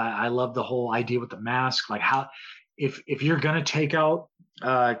it. I love the whole idea with the mask. Like how, if you're going to take out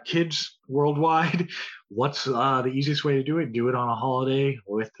kids worldwide, what's the easiest way to do it? Do it on a holiday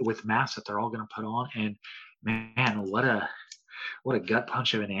with masks that they're all going to put on. And man, what a gut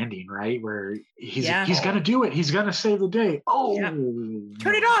punch of an ending, right? Where he's going to do it. He's going to save the day. Oh, yeah.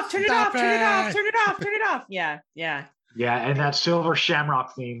 Turn it off. Turn it off. Turn it off. Turn it off. Turn it off. Yeah. Yeah. Yeah. And that Silver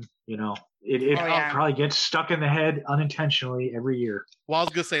Shamrock theme, it probably gets stuck in the head unintentionally every year. Well, I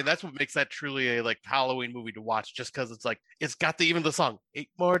was gonna say that's what makes that truly a Halloween movie to watch, just because it's it's got even the song 8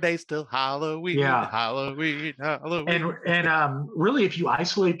 more days till Halloween. Yeah, Halloween. And really, if you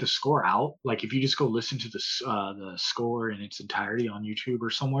isolate the score out, like if you just go listen to the score in its entirety on YouTube or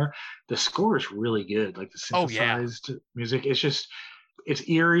somewhere, the score is really good. Like the synthesized music, it's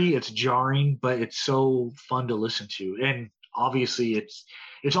eerie, it's jarring, but it's so fun to listen to. And obviously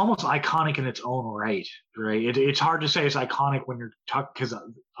it's almost iconic in its own right? It's hard to say it's iconic when you're talking, because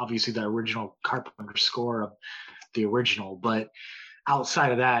obviously the original Carpenter score of the original, but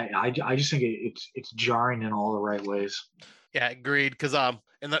outside of that, I just think it's jarring in all the right ways. Yeah, agreed. Because and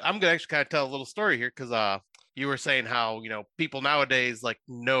I'm gonna actually kind of tell a little story here, because you were saying how people nowadays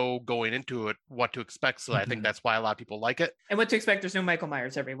know going into it what to expect, so I think that's why a lot of people like it. And what to expect? There's no Michael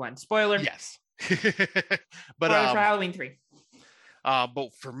Myers, everyone. Spoiler. Yes. But for Halloween 3. But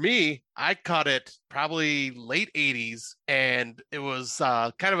for me, I caught it probably late 80s, and it was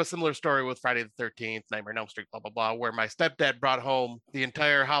kind of a similar story with Friday the 13th, Nightmare on Elm Street, blah, blah, blah, where my stepdad brought home the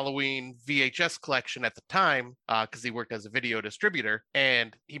entire Halloween VHS collection at the time, because he worked as a video distributor,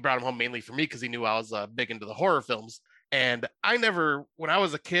 and he brought them home mainly for me because he knew I was big into the horror films. And when I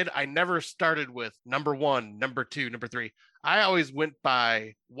was a kid, I never started with number 1, number 2, number 3. I always went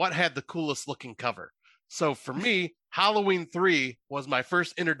by what had the coolest looking cover. So for me, Halloween 3 was my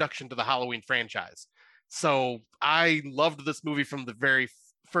first introduction to the Halloween franchise. So I loved this movie from the very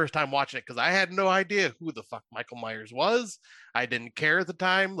first time watching it, because I had no idea who the fuck Michael Myers was. I didn't care at the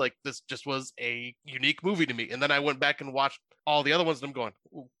time. This just was a unique movie to me. And then I went back and watched all the other ones, and I'm going,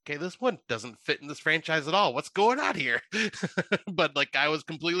 okay, this one doesn't fit in this franchise at all. What's going on here? But I was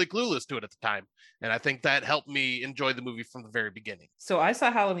completely clueless to it at the time. And I think that helped me enjoy the movie from the very beginning. So I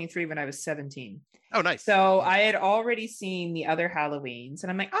saw Halloween 3 when I was 17. Oh, nice. So I had already seen the other Halloweens,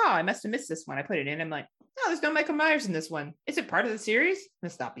 and I'm like, I must have missed this one. I put it in. I'm like, there's no Michael Myers in this one. Is it part of the series?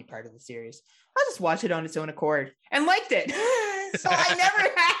 Let's not be part of the series. I'll just watch it on its own accord, and liked it. So I never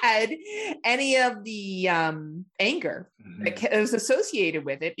had any of the anger that was associated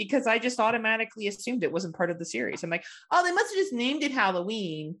with it, because I just automatically assumed it wasn't part of the series. I'm like, they must have just named it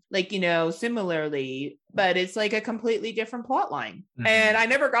Halloween, similarly, but it's a completely different plot line. And I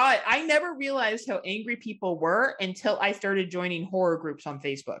never realized how angry people were until I started joining horror groups on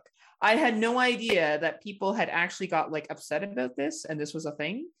Facebook. I had no idea that people had actually got upset about this, and this was a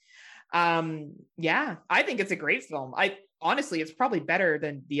thing. Yeah, I think it's a great film. Honestly, it's probably better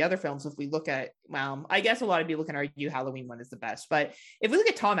than the other films if we look at, I guess a lot of people can argue Halloween 1 is the best, but if we look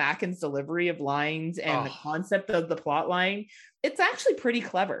at Tom Atkins' delivery of lines and the concept of the plot line, it's actually pretty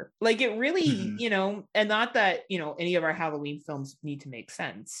clever. It really, and not that, any of our Halloween films need to make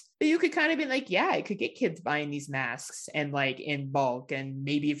sense, but you could kind of be it could get kids buying these masks and in bulk. And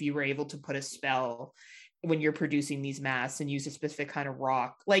maybe if you were able to put a spell when you're producing these masks and use a specific kind of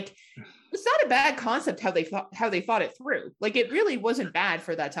rock, it's not a bad concept how they thought it through. It really wasn't bad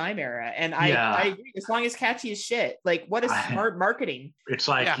for that time era. And I agree, as long as catchy as shit. What is smart marketing? It's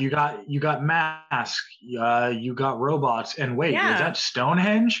you got masks, you got robots, and wait, is that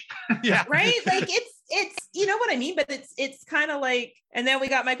Stonehenge? Yeah. Right? It's you know what I mean? But it's kind of and then we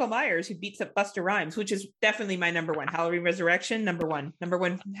got Michael Myers, who beats up Busta Rhymes, which is definitely my number 1. Halloween Resurrection, number one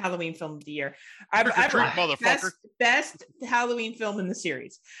Halloween film of the year. Best Halloween film in the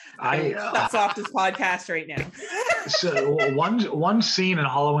series. That's off this podcast right now. So one scene in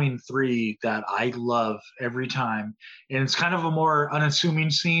Halloween 3 that I love every time, and it's kind of a more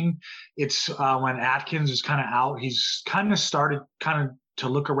unassuming scene. It's when Atkins is kind of out. He's kind of started to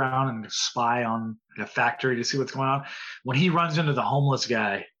look around and spy on the factory to see what's going on. When he runs into the homeless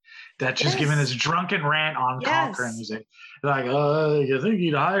guy, that just giving this drunken rant on Cochran. He's like, you think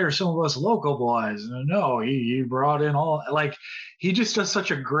he'd hire some of us local boys? No, he brought in all, like, he just does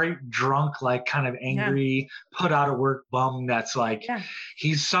such a great drunk, like, kind of angry, put out of work bum that's like,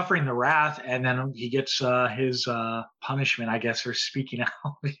 he's suffering the wrath, and then he gets his punishment, I guess, for speaking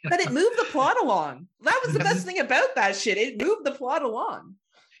out. But it moved the plot along. That was the best thing about that shit. It moved the plot along.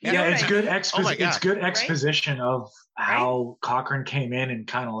 It's good it's good exposition of how Cochran came in and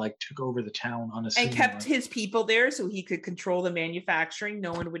kind of like took over the town and kept his people there so he could control the manufacturing.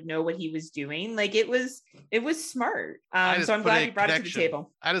 No one would know what he was doing. Like it was smart. So I'm glad you brought it to the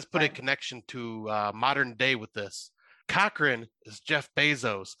table. I just put a connection to modern day with this. Cochran is Jeff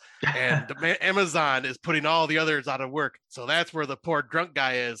Bezos, and Amazon is putting all the others out of work. So that's where the poor drunk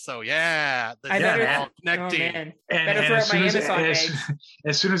guy is. So I better all connecting. Better throw out my Amazon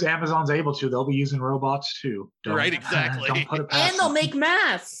as soon as Amazon's able to, they'll be using robots too. Right, exactly. Don't put it past and they'll make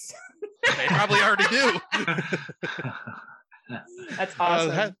masks. They probably already do. That's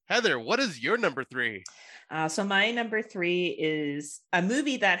awesome. Heather, what is your number 3? So my number 3 is a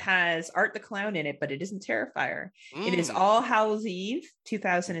movie that has Art the Clown in it, but it isn't Terrifier. It is All Hallows Eve,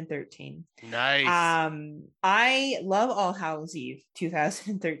 2013. Nice. I love All Hallows Eve,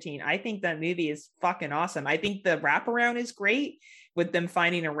 2013. I think that movie is fucking awesome. I think the wraparound is great with them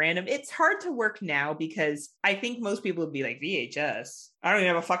finding a random. It's hard to work now because I think most people would be like, VHS. I don't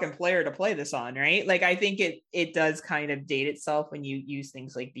even have a fucking player to play this on, right? Like, I think it does kind of date itself when you use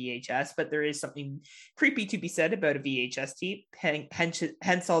things like VHS, but there is something creepy to be said about a VHS tape,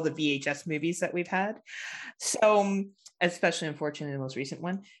 hence all the VHS movies that we've had. So, especially unfortunately the most recent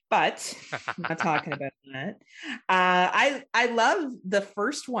one, but I'm not talking about that. I love the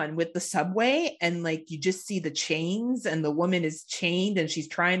first one with the subway, and like you just see the chains and the woman is chained and she's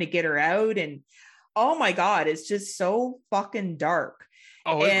trying to get her out, and oh my God, it's just so fucking dark.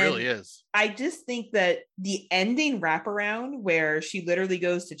 Oh, it really is. I just think that the ending wraparound where she literally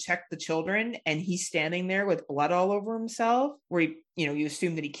goes to check the children and he's standing there with blood all over himself, where you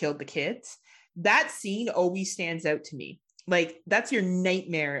assume that he killed the kids. That scene always stands out to me. Like, that's your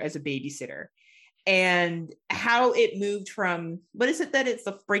nightmare as a babysitter. And how it moved from, what is it that it's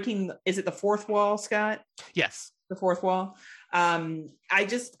the breaking, is it the fourth wall, Scott? Yes. The fourth wall.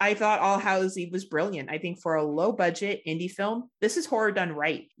 I thought All Hallows Eve was brilliant. I think for a low budget indie film, this is horror done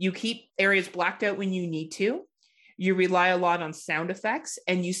right. You keep areas blacked out when you need to. You rely a lot on sound effects,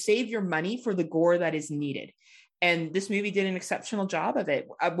 and you save your money for the gore that is needed. And this movie did an exceptional job of it.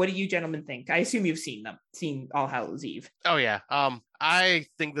 What do you gentlemen think? I assume you've seen All Hallows Eve. Oh yeah. I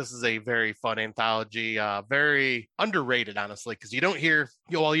think this is a very fun anthology, very underrated, honestly, because you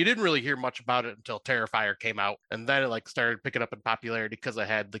didn't really hear much about it until Terrifier came out, and then it like started picking up in popularity because I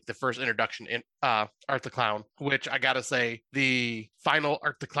had like the first introduction in Art the Clown, which I gotta say, the final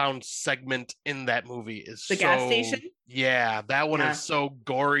Art the Clown segment in that movie is the gas station. Yeah, that one is so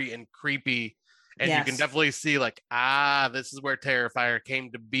gory and creepy. And you can definitely see like, this is where Terrifier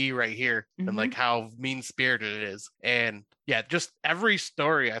came to be right here, and like how mean-spirited it is. And yeah, just every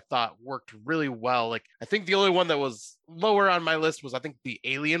story I thought worked really well. Like, I think the only one that was lower on my list was, I think, the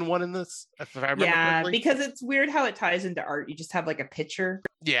alien one in this, if I remember correctly. Because it's weird how it ties into art. You just have like a picture.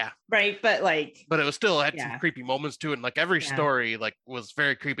 Yeah. Right. But it was still had some creepy moments to it. And like every story like was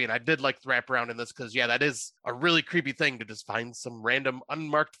very creepy. And I did like the wraparound in this because that is a really creepy thing to just find some random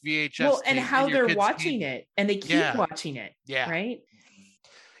unmarked VHS. Well, and how they're watching it, and they keep watching it. Yeah. Right.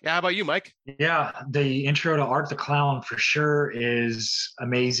 Yeah, how about you, Mike? Yeah, the intro to Art the Clown for sure is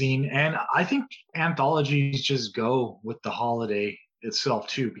amazing. And I think anthologies just go with the holiday itself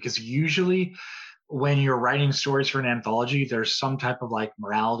too, because usually when you're writing stories for an anthology, there's some type of like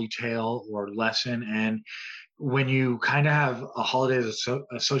morality tale or lesson. And when you kind of have a holiday that's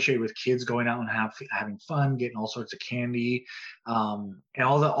associated with kids going out and having fun, getting all sorts of candy, and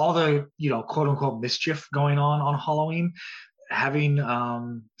all the quote unquote mischief going on Halloween, having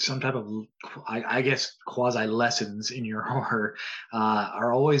some type of, I guess, quasi lessons in your horror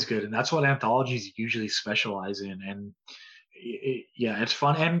are always good. And that's what anthologies usually specialize in. And it's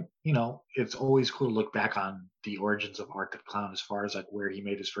fun. And, it's always cool to look back on the origins of Art the Clown as far as like where he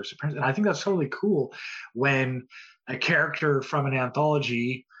made his first appearance. And I think that's totally cool when a character from an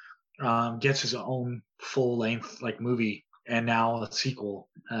anthology gets his own full length like movie, and now a sequel.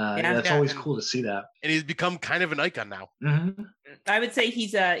 That's always cool to see that. And he's become kind of an icon now. Mm-hmm. I would say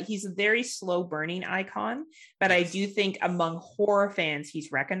he's a very slow burning icon, but I do think among horror fans,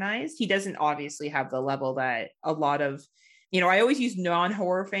 he's recognized. He doesn't obviously have the level that a lot of I always use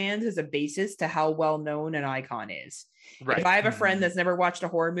non-horror fans as a basis to how well known an icon is. Right. If I have a friend that's never watched a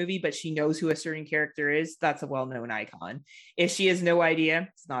horror movie, but she knows who a certain character is, that's a well-known icon. If she has no idea,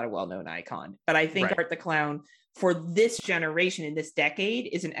 it's not a well-known icon. But I think Art the Clown, for this generation in this decade,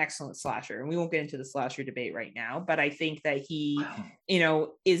 is an excellent slasher. And we won't get into the slasher debate right now, but I think that he,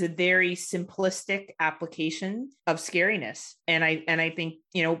 is a very simplistic application of scariness. And I think,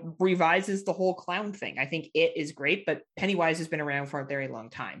 revises the whole clown thing. I think it is great, but Pennywise has been around for a very long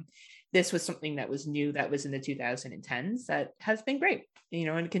time. This was something that was new, that was in the 2010s, that has been great,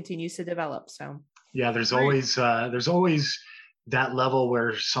 and continues to develop. So yeah, there's always that level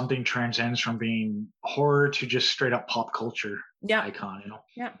where something transcends from being horror to just straight up pop culture icon.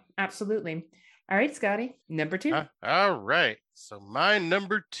 Yeah, absolutely. All right, Scotty, number 2. All right, so my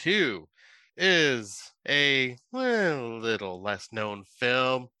number 2 is a little less known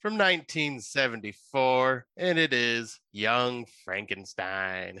film from 1974, and it is Young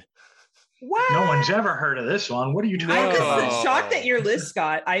Frankenstein. What? No one's ever heard of this one. What are you talking about? I'm shocked at your list,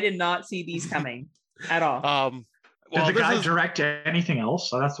 Scott. I did not see these coming at all. Did the guy direct anything else?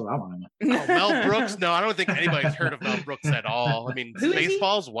 So that's what I want to know. Oh, Mel Brooks? No, I don't think anybody's heard of Mel Brooks at all. I mean,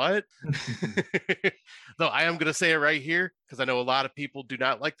 Spaceballs, what? Though I am going to say it right here, because I know a lot of people do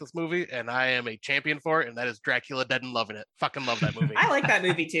not like this movie, and I am a champion for it, and that is Dracula Dead and Loving It. Fucking love that movie. I like that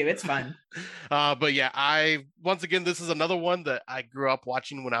movie too. It's fun. But yeah, once again, this is another one that I grew up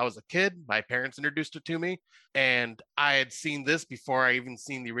watching when I was a kid. My parents introduced it to me, and I had seen this before I even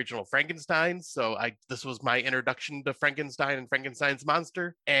seen the original Frankenstein. So this was my introduction to Frankenstein and Frankenstein's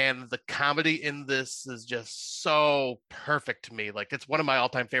monster. And the comedy in this is just so perfect to me. Like, it's one of my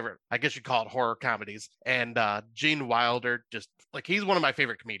all-time favorite, I guess you'd call it, horror comedies. And Gene Wilder, just like, he's one of my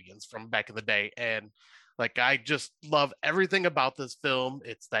favorite comedians from back in the day. And like, I just love everything about this film.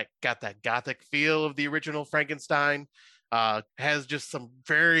 It's got that gothic feel of the original Frankenstein. Has just some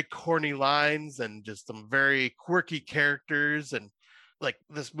very corny lines and just some very quirky characters, and like,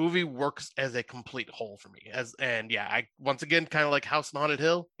 this movie works as a complete whole for me. I once again, kind of like House on Haunted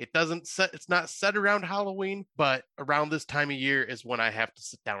Hill, it's not set around Halloween, but around this time of year is when I have to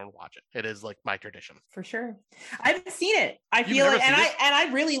sit down and watch it. It is like my tradition. For sure. I haven't seen it. I feel like, and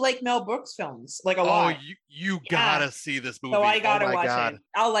I really like Mel Brooks films, like a lot. Oh, you gotta see this movie. So I gotta watch it.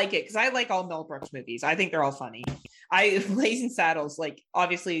 I'll like it because I like all Mel Brooks movies. I think they're all funny. Blazing Saddles, like,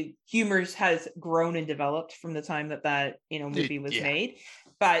 obviously humor has grown and developed from the time that movie was made,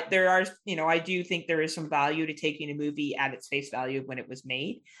 but there are, I do think there is some value to taking a movie at its face value when it was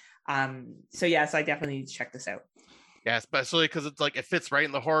made. So yes, I definitely need to check this out. Yeah, especially because it's like, it fits right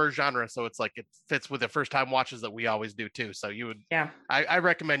in the horror genre. So it's like, it fits with the first time watches that we always do too. So I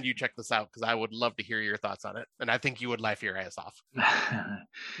recommend you check this out, because I would love to hear your thoughts on it. And I think you would laugh your ass off.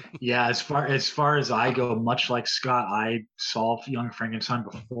 Yeah, as far as I go, much like Scott, I saw Young Frankenstein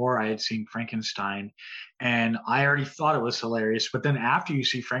before I had seen Frankenstein, and I already thought it was hilarious. But then after you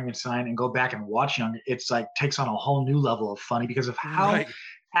see Frankenstein and go back and watch Young, it's like takes on a whole new level of funny because of how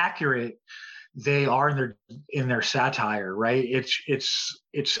accurate they are in their satire, right?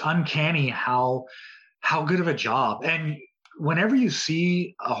 It's uncanny how good of a job. And whenever you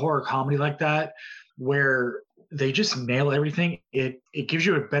see a horror comedy like that, where they just nail everything, it gives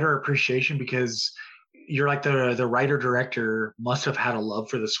you a better appreciation, because you're like, the writer director must have had a love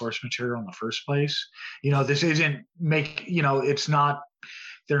for the source material in the first place. This isn't it's not,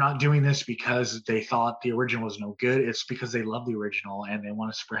 they're not doing this because they thought the original was no good. It's because they love the original and they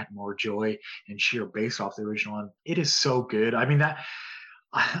want to spread more joy and cheer based off the original. And it is so good. I mean,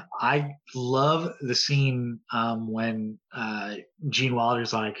 I love the scene when Gene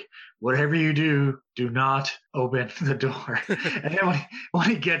Wilder's like, whatever you do, do not open the door. And then when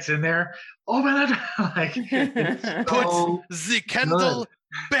he gets in there, open it. Like, put the candle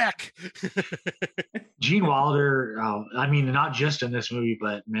back. Gene Wilder, I mean, not just in this movie,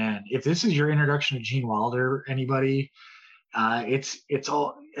 but man, if this is your introduction to Gene Wilder, anybody, it's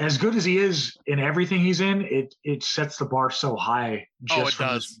all, as good as he is in everything he's in, it sets the bar so high. It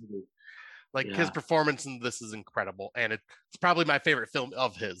does. Like, his performance in this is incredible, and it's probably my favorite film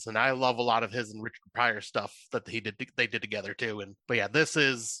of his. And I love a lot of his and Richard Pryor stuff that they did together too. But yeah, this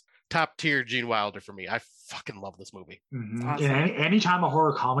is top tier Gene Wilder for me. I fucking love this movie. Mm-hmm. Awesome. And anytime a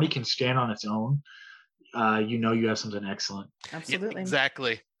horror comedy can stand on its own, you have something excellent. Absolutely. Yeah,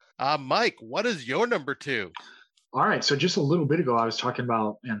 exactly. Mike, what is your number 2? All right. So just a little bit ago, I was talking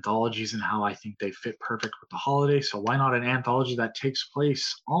about anthologies and how I think they fit perfect with the holiday. So why not an anthology that takes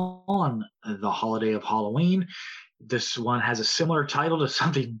place on the holiday of Halloween? This one has a similar title to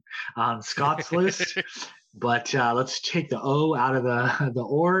something on Scott's list. but let's take the O out of the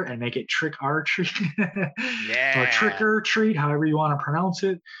or and make it trick or treat. Yeah. Or trick or treat, however you want to pronounce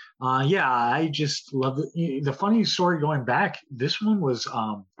it. Yeah, I just love it. The funny story going back, this one was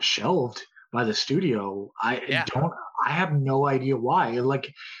shelved by the studio. I have no idea why.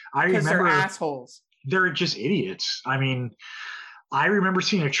 Like, I Because they're remember assholes. they're just idiots. I mean, I remember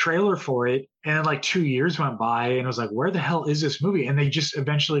seeing a trailer for it, and then like 2 years went by, and I was like, "Where the hell is this movie?" And they just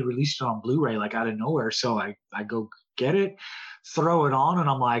eventually released it on Blu-ray, like out of nowhere. So I go get it, throw it on, and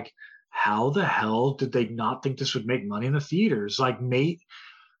I'm like, "How the hell did they not think this would make money in the theaters?" Like,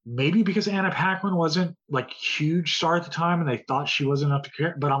 maybe because Anna Paquin wasn't like huge star at the time, and they thought she wasn't enough to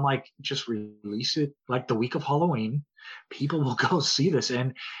care. But I'm like, just release it like the week of Halloween. People will go see this,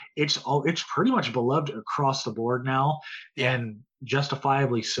 and it's pretty much beloved across the board now, and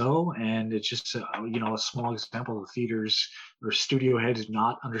justifiably so. And it's just a small example of the theaters or studio heads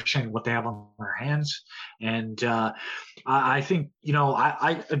not understanding what they have on their hands. And I think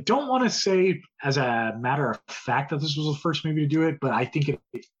I don't want to say as a matter of fact that this was the first movie to do it, but I think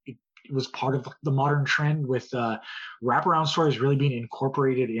it was part of the modern trend with wraparound stories really being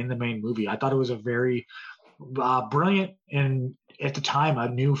incorporated in the main movie. I thought it was a very brilliant and at the time a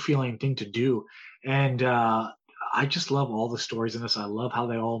new feeling thing to do. And I just love all the stories in this. I love how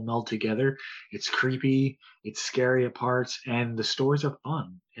they all meld together. It's creepy, it's scary at parts, and the stories are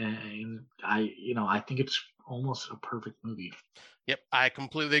fun. And I think it's almost a perfect movie. Yep, I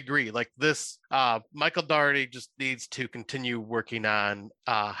completely agree. Like this, Michael Dougherty just needs to continue working on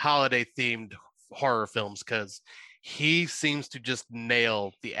holiday themed horror films, because he seems to just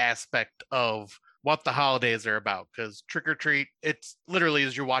nail the aspect of what the holidays are about. Because Trick or Treat, it's literally,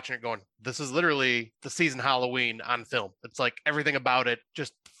 as you're watching it going, this is literally the season Halloween on film. It's like everything about it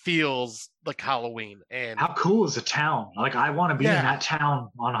just feels like Halloween. And how cool is the town? Like, I want to be in that town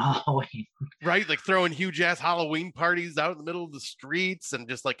on Halloween. Right, like throwing huge ass Halloween parties out in the middle of the streets, and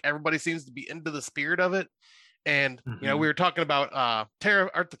just like everybody seems to be into the spirit of it. And we were talking about Tara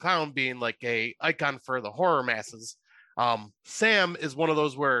Art the Clown being like a icon for the horror masses. Sam is one of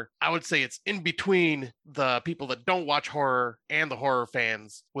those where I would say it's in between the people that don't watch horror and the horror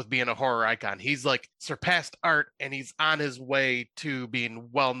fans with being a horror icon. He's like surpassed Art, and he's on his way to being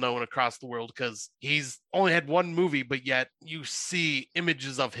well known across the world, because he's only had one movie, but yet you see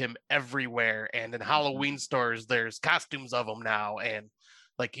images of him everywhere. And in Halloween stores, there's costumes of him now. And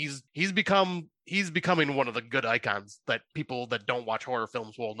like he's becoming one of the good icons that people that don't watch horror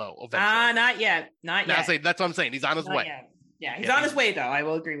films will know eventually. Not yet. That's what I'm saying. He's on his way. Yet. Yeah, he's on his way, though. I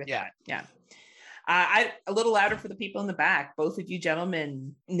will agree with that. Yeah. A little louder for the people in the back. Both of you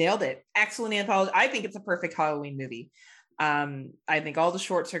gentlemen nailed it. Excellent anthology. I think it's a perfect Halloween movie. I think all the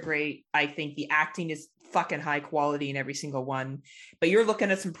shorts are great. I think the acting is fucking high quality in every single one. But you're looking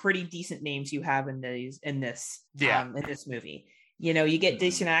at some pretty decent names you have in this movie. You get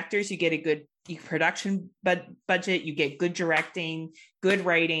decent actors, you get a good production budget, you get good directing, good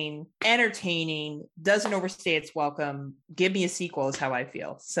writing, entertaining, doesn't overstay its welcome. Give me a sequel is how I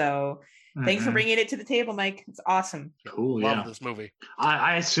feel. So thanks for bringing it to the table, Mike. It's awesome. Cool. Love this movie.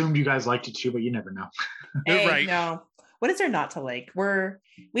 I assumed you guys liked it too, but you never know. Hey, right. No. What is there not to like?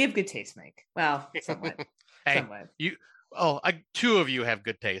 We have good taste, Mike. Well, somewhat. Somewhat. Two of you have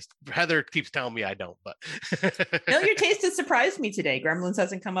good taste. Heather keeps telling me I don't, but no, your taste has surprised me today. Gremlins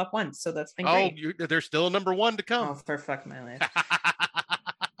hasn't come up once, so that's been great. There's still a number one to come. Oh, for fuck my life.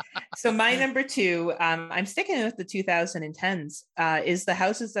 So my number two, I'm sticking with the 2010s. Is the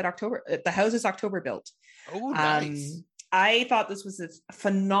houses October built. Oh, nice. I thought this was a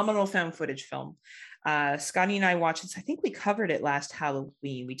phenomenal found footage film. Scotty and I watched this. I think we covered it last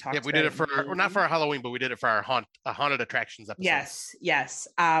Halloween. We talked. Yeah, we did it not for our Halloween, but we did it for our haunted attractions episode. Yes.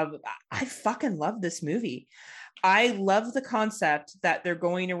 I fucking love this movie. I love the concept that they're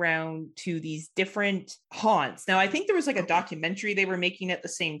going around to these different haunts. Now, I think there was like a documentary they were making at the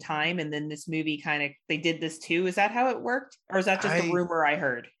same time, and then this movie they did this too. Is that how it worked? Or is that just a rumor I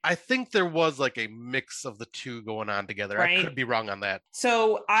heard? I think there was like a mix of the two going on together. Right? I could be wrong on that.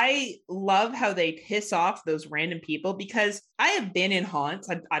 So I love how they piss off those random people, because I have been in haunts.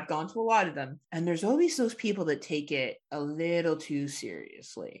 I've gone to a lot of them, and there's always those people that take it a little too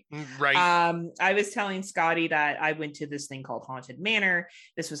seriously. Right. I was telling Scotty that I went to this thing called Haunted Manor.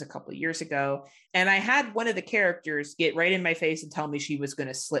 This was a couple of years ago. And I had one of the characters get right in my face and tell me she was going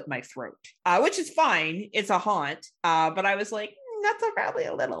to slit my throat, which is fine. It's a haunt. But I was like, that's probably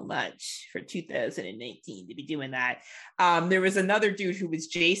a little much for 2019 to be doing that. There was another dude who was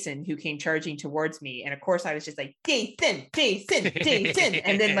Jason who came charging towards me. And of course I was just like, Jason.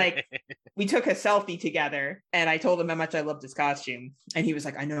 And then like we took a selfie together and I told him how much I loved his costume. And he was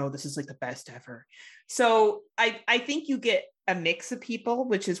like, I know, this is like the best ever. So I think you get a mix of people,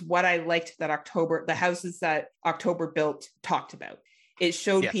 which is what I liked that the houses that October built talked about. It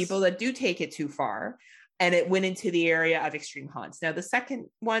showed people that do take it too far, and it went into the area of extreme haunts. Now, the second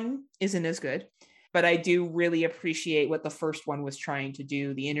one isn't as good, but I do really appreciate what the first one was trying to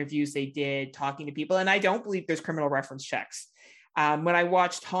do, the interviews they did, talking to people. And I don't believe there's criminal reference checks. When I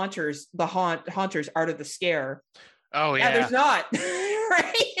watched Haunters, Haunters Art of the Scare. Oh, yeah. There's not,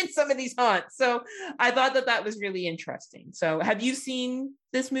 right? In some of these haunts. So I thought that was really interesting. So have you seen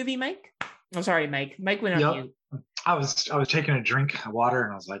this movie, Mike? I'm sorry, Mike. Mike went on mute. I was taking a drink of water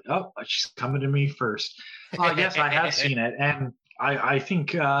and I was like, oh, she's coming to me first. Yes, I have seen it. And I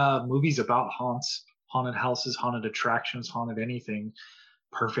think movies about haunts, haunted houses, haunted attractions, haunted anything,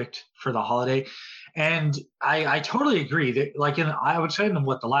 perfect for the holiday. And I totally agree that, like, I would say in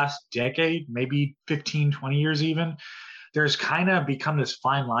the last decade, maybe 15, 20 years even, there's kind of become this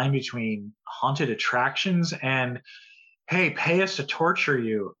fine line between haunted attractions and, hey, pay us to torture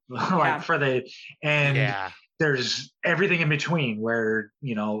you. There's everything in between where,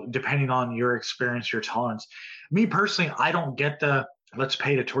 depending on your experience, your tolerance. Me personally, I don't get the let's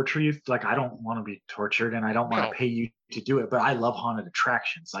pay to torture you. Like, I don't want to be tortured and I don't want to pay you to do it, but I love haunted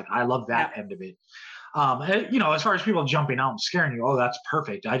attractions. Like, I love that end of it. As far as people jumping out and scaring you, oh, that's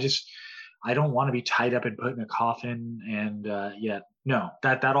perfect. I don't want to be tied up and put in a coffin. And no,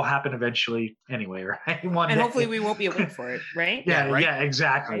 that'll happen eventually anyway, right? Hopefully we won't be awake for it, right? Yeah,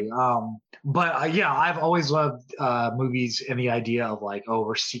 exactly. I've always loved movies and the idea of like, oh,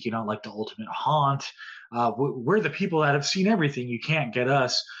 we're seeking out like the ultimate haunt. We're the people that have seen everything. You can't get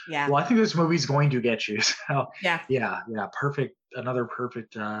us. Yeah. Well, I think this movie's going to get you. So yeah. Perfect. Another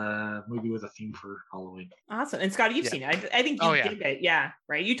perfect movie with a theme for Halloween. Awesome. And Scott, you've seen it. I think you did it. Yeah.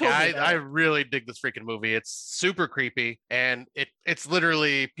 Right. You told me. I really dig this freaking movie. It's super creepy, and it's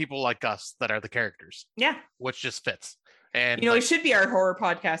literally people like us that are the characters. Yeah. Which just fits. And it should be our horror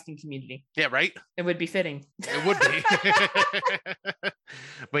podcasting community. Yeah, right? It would be fitting. It would be.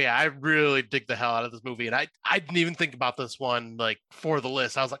 But yeah, I really dig the hell out of this movie. And I didn't even think about this one like for the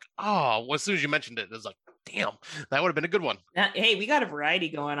list. I was like, oh, as soon as you mentioned it, it was like, damn, that would have been a good one. Hey, we got a variety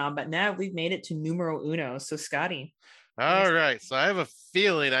going on, but now we've made it to numero uno. So Scotty. All right. So I have a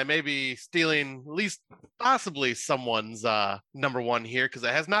feeling I may be stealing at least possibly someone's number one here because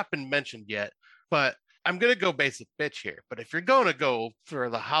it has not been mentioned yet. But I'm going to go basic bitch here, but if you're going to go for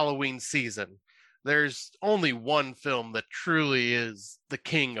the Halloween season, there's only one film that truly is the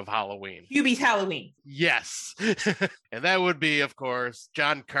king of Halloween. Hubie's Halloween. Yes. And that would be, of course,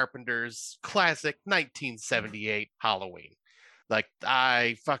 John Carpenter's classic 1978 Halloween. Like,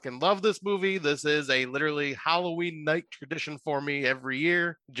 I fucking love this movie. This is a literally Halloween night tradition for me every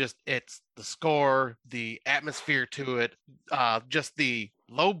year. Just, it's the score, the atmosphere to it, just the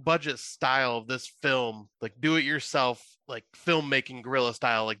low budget style of this film, like do it yourself, like filmmaking guerrilla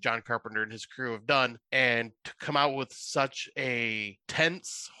style, like John Carpenter and his crew have done, and to come out with such a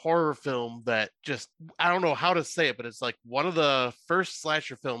tense horror film that just, I don't know how to say it, but it's like one of the first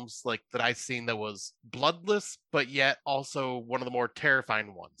slasher films like that I've seen that was bloodless, but yet also one of the more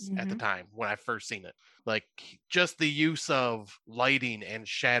terrifying ones at the time when I first seen it. Like, just the use of lighting and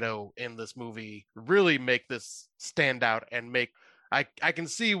shadow in this movie really make this stand out and make I can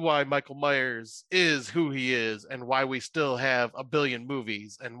see why Michael Myers is who he is and why we still have a billion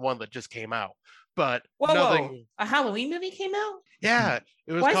movies and one that just came out. But whoa, a Halloween movie came out? Yeah.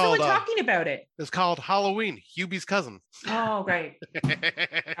 It was Why is no called, one talking about it? It's called Halloween, Hubie's Cousin. Oh, great.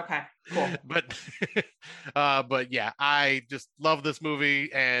 Okay, cool. But yeah, I just love this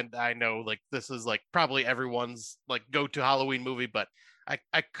movie, and I know like this is like probably everyone's like go-to Halloween movie, but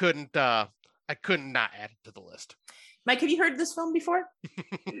I couldn't not add it to the list. Mike, have you heard this film before?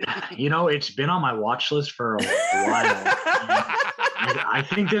 It's been on my watch list for a while. I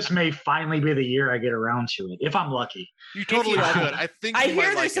think this may finally be the year I get around to it, if I'm lucky. You totally should. I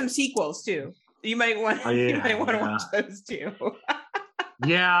hear there's some sequels too. You might want to watch those too.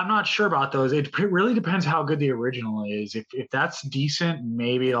 Yeah, I'm not sure about those. It really depends how good the original is. If that's decent,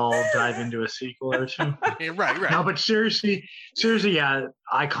 maybe I'll dive into a sequel or two. Right. No, but seriously, yeah,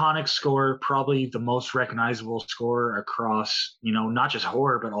 iconic score, probably the most recognizable score across, not just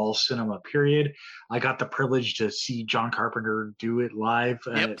horror, but all cinema, period. I got the privilege to see John Carpenter do it live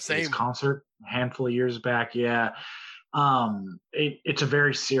at his concert a handful of years back. Yeah. It's a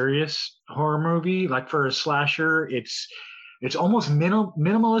very serious horror movie. Like, for a slasher, it's almost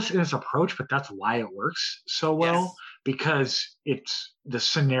minimalist in its approach, but that's why it works so well. because it's the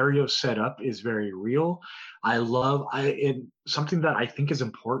scenario set up is very real. Something that I think is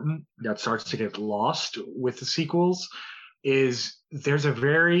important that starts to get lost with the sequels is there's a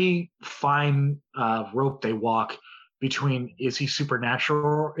very fine rope they walk between, is he supernatural,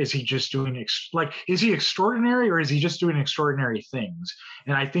 or is he just doing is he extraordinary, or is he just doing extraordinary things?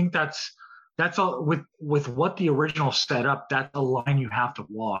 And I think that's all with what the original set up, that's a line you have to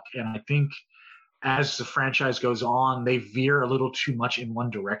walk. And I think as the franchise goes on, they veer a little too much in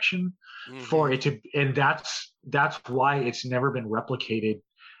one direction for it to, and that's why it's never been replicated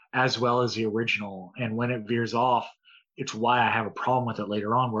as well as the original. And when it veers off, it's why I have a problem with it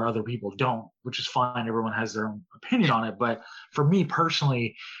later on, where other people don't, which is fine. Everyone has their own opinion on it. But for me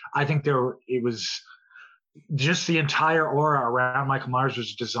personally, I think it was just the entire aura around Michael Myers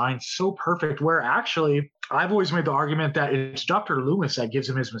was designed so perfect, where actually I've always made the argument that it's Dr. Loomis that gives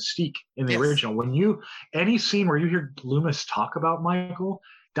him his mystique in the original. When any scene where you hear Loomis talk about Michael,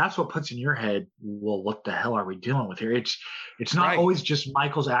 that's what puts in your head, well, what the hell are we dealing with here? It's not always just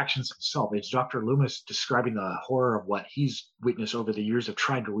Michael's actions himself. It's Dr. Loomis describing the horror of what he's witnessed over the years of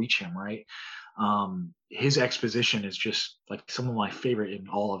trying to reach him, right? His exposition is just like some of my favorite in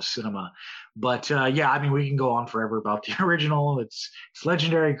all of cinema. But yeah, I mean, we can go on forever about the original. It's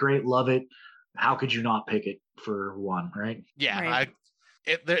legendary, great, love it. How could you not pick it for one, right? Yeah, right.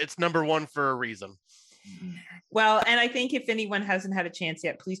 It's number one for a reason. Well, and I think if anyone hasn't had a chance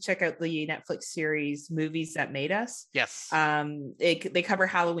yet, please check out the Netflix series Movies That Made Us. Yes. They cover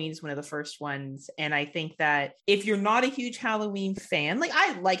Halloween as one of the first ones. And I think that if you're not a huge Halloween fan,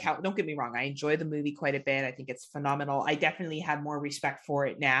 don't get me wrong, I enjoy the movie quite a bit. I think it's phenomenal. I definitely have more respect for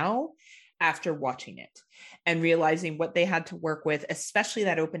it now after watching it and realizing what they had to work with, especially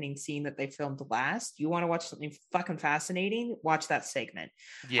that opening scene that they filmed last. You want to watch something fucking fascinating? Watch that segment.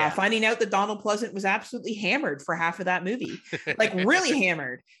 Yeah. Finding out that Donald Pleasant was absolutely hammered for half of that movie, like really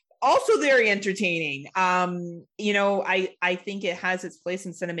hammered. Also very entertaining. I think it has its place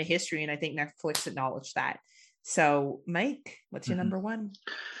in cinema history, and I think Netflix acknowledged that. So, Mike, what's your number one?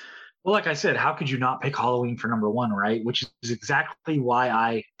 Well, like I said, how could you not pick Halloween for number one, right? Which is exactly why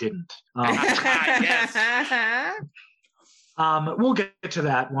I didn't. We'll get to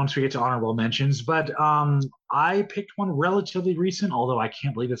that once we get to honorable mentions. But I picked one relatively recent, although I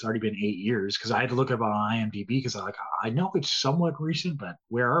can't believe it's already been 8 years, because I had to look up on IMDb because I know it's somewhat recent, but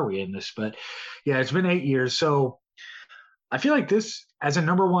where are we in this? But yeah, it's been 8 years. So I feel like this, as a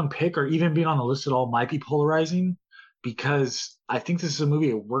number one pick or even being on the list at all, might be polarizing, because I think this is a movie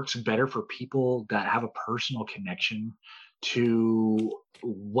that works better for people that have a personal connection to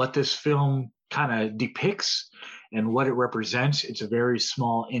what this film kind of depicts and what it represents. It's a very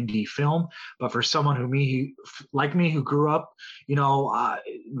small indie film, but for someone like me, who grew up,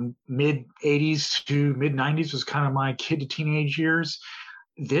 mid 80s to mid 90s was kind of my kid to teenage years.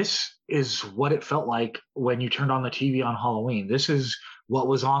 This is what it felt like when you turned on the TV on Halloween. This is what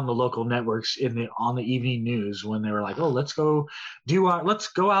was on the local networks on the evening news when they were like, oh, let's go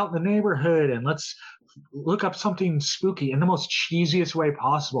out in the neighborhood and let's look up something spooky in the most cheesiest way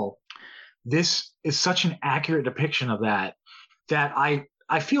possible. This is such an accurate depiction of that I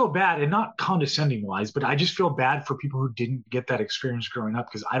feel bad, and not condescending wise, but I just feel bad for people who didn't get that experience growing up,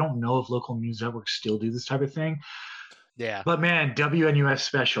 because I don't know if local news networks still do this type of thing. Yeah. But man, WNUF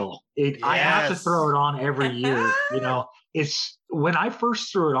special. Yes. I have to throw it on every year. It's when I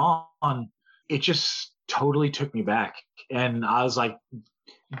first threw it on, it just totally took me back. And I was like,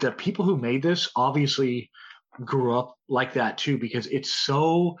 the people who made this obviously grew up like that too, because it's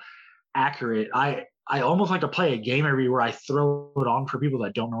so accurate. I almost like to play a game every where I throw it on for people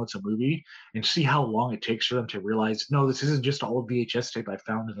that don't know it's a movie and see how long it takes for them to realize, no, this isn't just an old VHS tape I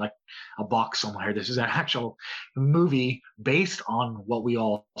found in like a box somewhere. This is an actual movie based on what we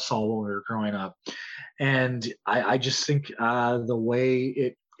all saw when we were growing up. And I just think the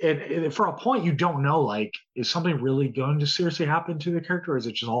way it for a point, you don't know, like, is something really going to seriously happen to the character, or is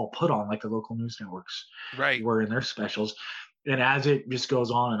it just all put on like the local news networks were in their specials? And as it just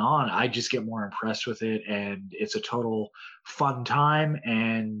goes on and on, I just get more impressed with it, and it's a total fun time.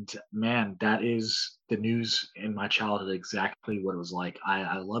 And man, that is the news in my childhood, exactly what it was like.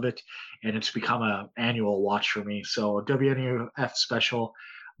 I love it, and it's become an annual watch for me. So WNUF special,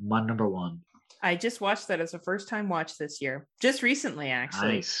 my number one. I just watched that as a first time watch this year, just recently,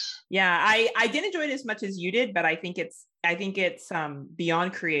 actually. Nice. Yeah, I didn't enjoy it as much as you did, but I think it's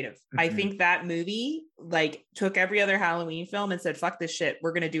beyond creative. Mm-hmm. I think that movie like took every other Halloween film and said, fuck this shit,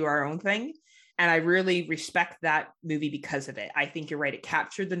 we're going to do our own thing. And I really respect that movie because of it. I think you're right. It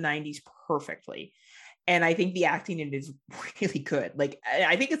captured the 90s perfectly. And I think the acting in it is really good. Like,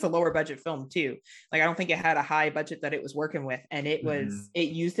 I think it's a lower budget film too. Like, I don't think it had a high budget that it was working with, and it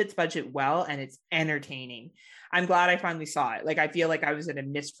used its budget well, and it's entertaining. I'm glad I finally saw it. Like, I feel like I was in a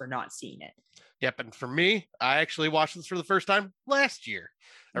miss for not seeing it. Yep. And for me, I actually watched this for the first time last year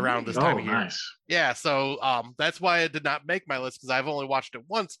around this time of year. Nice. Yeah. So that's why it did not make my list, because I've only watched it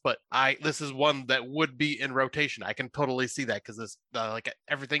once, but this is one that would be in rotation. I can totally see that, because this like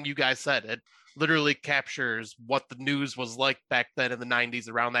everything you guys said, it literally captures what the news was like back then in the 90s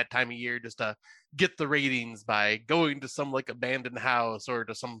around that time of year, just to get the ratings by going to some like abandoned house or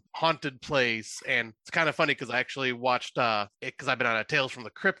to some haunted place. And it's kind of funny because I actually watched it because I've been on a Tales from the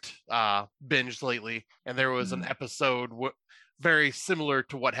Crypt binge lately, and there was an episode very similar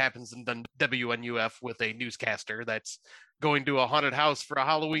to what happens in WNUF with a newscaster that's going to a haunted house for a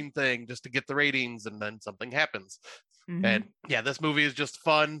Halloween thing just to get the ratings, and then something happens. And yeah, this movie is just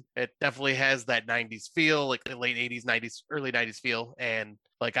fun. It definitely has that 90s feel, like the late 80s, 90s, early 90s feel. And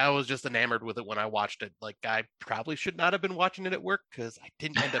like, I was just enamored with it when I watched it. Like, I probably should not have been watching it at work, because I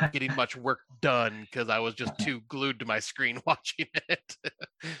didn't end up getting much work done because I was just too glued to my screen watching it.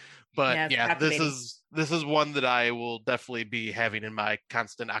 But yeah, this is one that I will definitely be having in my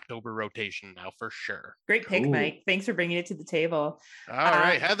constant October rotation now for sure. Great pick, Mike. Thanks for bringing it to the table. All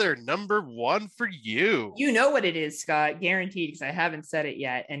right, Heather, number one for you. You know what it is, Scott, guaranteed, because I haven't said it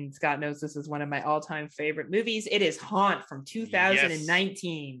yet. And Scott knows this is one of my all-time favorite movies. It is Haunt from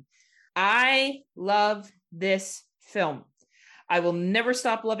 2019. Yes. I love this film. I will never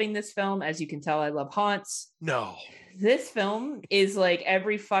stop loving this film. As you can tell, I love haunts. No. This film is like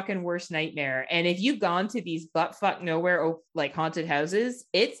every fucking worst nightmare. And if you've gone to these buttfuck nowhere like haunted houses,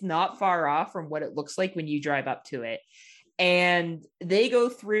 it's not far off from what it looks like when you drive up to it. And they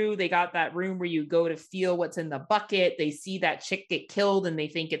got that room where you go to feel what's in the bucket. They see that chick get killed and they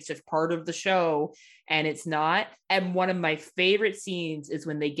think it's just part of the show, and it's not. And one of my favorite scenes is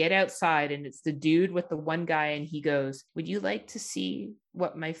when they get outside and it's the dude with the one guy, and he goes, "Would you like to see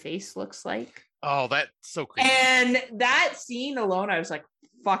what my face looks like?" Oh, that's so creepy. And that scene alone, I was like,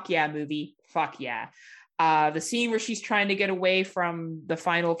 fuck yeah, movie. Fuck yeah. The scene where she's trying to get away from the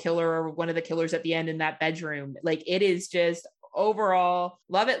final killer or one of the killers at the end in that bedroom. Like, it is just overall,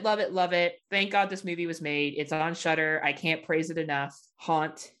 love it, love it, love it. Thank God this movie was made. It's on Shudder. I can't praise it enough.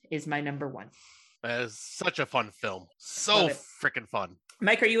 Haunt is my number one. That is such a fun film. So freaking fun.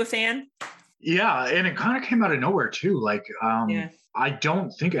 Mike, are you a fan? Yeah, and it kind of came out of nowhere too. Like, I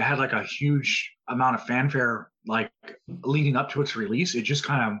don't think it had like a huge amount of fanfare like leading up to its release. It just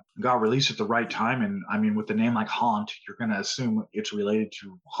kind of got released at the right time. And I mean, with the name like Haunt, you're going to assume it's related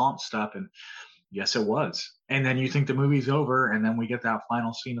to haunt stuff. And yes, it was. And then you think the movie's over, and then we get that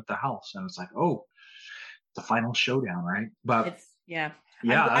final scene at the house, and it's like, oh, the final showdown, right? But yeah.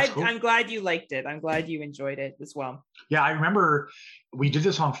 Yeah, I'm glad you liked it. I'm glad you enjoyed it as well. Yeah, I remember we did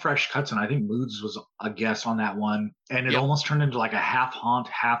this on Fresh Cuts, and I think Moods was a guest on that one, and it almost turned into like a half haunt,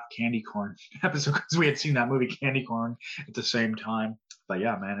 half candy corn episode, because we had seen that movie Candy Corn at the same time. But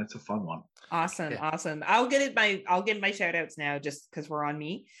yeah, man, it's a fun one. Awesome. I'll get my shout outs now, just because we're on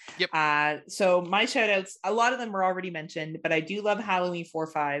me. Yep. So my shout outs, a lot of them were already mentioned, but I do love Halloween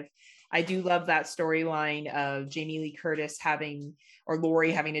 4-5. I do love that storyline of Jamie Lee Curtis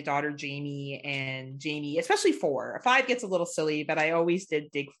Laurie having a daughter, Jamie, and Jamie, especially 4. 5 gets a little silly, but I always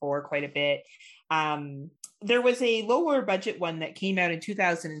did dig 4 quite a bit. There was a lower budget one that came out in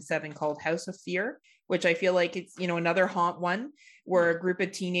 2007 called House of Fear, which I feel like it's, another haunt one where a group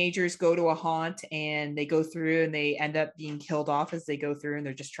of teenagers go to a haunt and they go through and they end up being killed off as they go through, and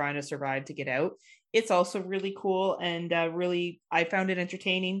they're just trying to survive to get out. It's also really cool, and I found it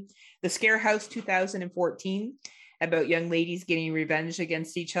entertaining. The Scare House 2014, about young ladies getting revenge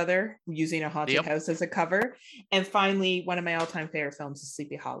against each other using a haunted house as a cover. And finally, one of my all-time favorite films is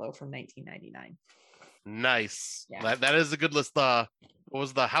Sleepy Hollow from 1999. Nice. Yeah. That is a good list. What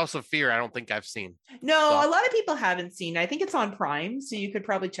was the House of Fear? I don't think I've seen. No, a lot of people haven't seen. I think it's on Prime, so you could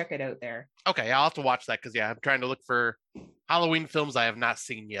probably check it out there. Okay, I'll have to watch that, because I'm trying to look for Halloween films I have not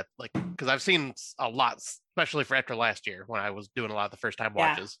seen yet. Like, because I've seen a lot, especially for after last year when I was doing a lot of the first time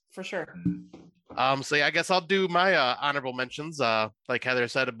watches. For sure. So yeah, I guess I'll do my honorable mentions. Like Heather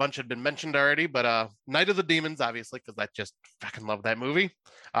said, a bunch had been mentioned already, but Night of the Demons, obviously, because I just fucking love that movie.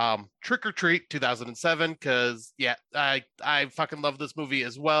 Trick or Treat 2007, because I fucking love this movie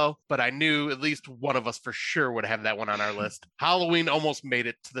as well, but I knew at least one of us for sure would have that one on our list. Halloween almost made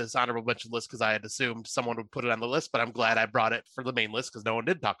it to this honorable mention list because I had assumed someone would put it on the list, but I'm glad I brought it for the main list because no one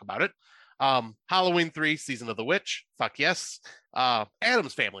did talk about it. Halloween 3, Season of the Witch. Fuck yes.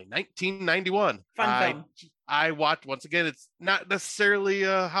 Addams Family, 1991. Fun film. I watched, once again, it's not necessarily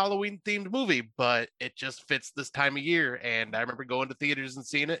a Halloween themed movie, but it just fits this time of year. And I remember going to theaters and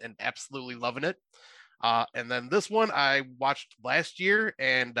seeing it and absolutely loving it. And then this one I watched last year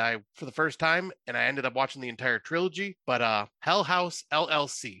and for the first time, and I ended up watching the entire trilogy. But Hell House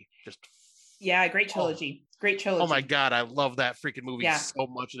LLC, just yeah, great trilogy. Great trilogy. Oh my God, I love that freaking movie so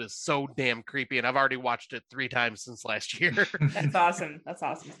much. It is so damn creepy, and I've already watched it 3 times since last year. That's awesome. That's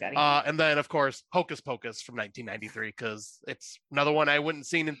awesome, Scotty. And then, of course, Hocus Pocus from 1993, because it's another one I wouldn't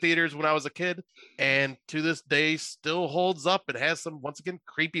seen in theaters when I was a kid, and to this day still holds up. It has some, once again,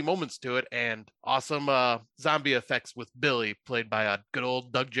 creepy moments to it, and awesome zombie effects with Billy, played by good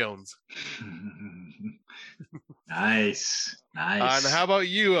old Doug Jones. Nice. And how about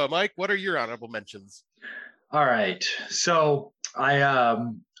you, Mike? What are your honorable mentions? All right. So I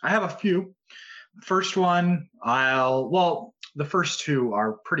have a few. First one, the first two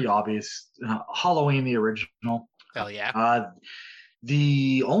are pretty obvious. Halloween, the original. Hell yeah.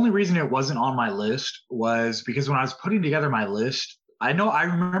 The only reason it wasn't on my list was because when I was putting together my list, I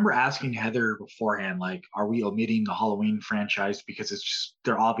remember asking Heather beforehand, like, are we omitting the Halloween franchise because it's just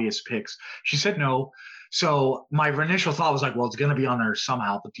their obvious picks? She said no. So my initial thought was like, well, it's going to be on there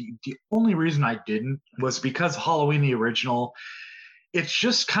somehow. But the only reason I didn't was because Halloween, the original, it's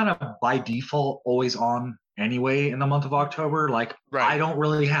just kind of by default always on anyway in the month of October. Like, I don't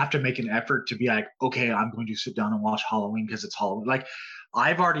really have to make an effort to be like, okay, I'm going to sit down and watch Halloween because it's Halloween. Like,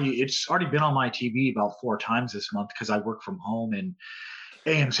 it's already been on my TV about 4 times this month because I work from home and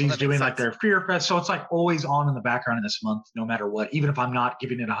AMC's doing like their Fear Fest. So it's like always on in the background in this month, no matter what, even if I'm not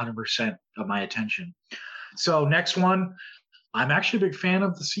giving it 100% of my attention. So next one, I'm actually a big fan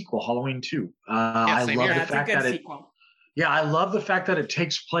of the sequel, Halloween 2. I love the fact that I love the fact that it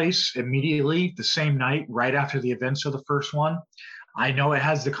takes place immediately the same night, right after the events of the first one. I know it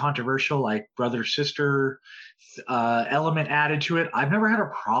has the controversial like brother-sister element added to it. I've never had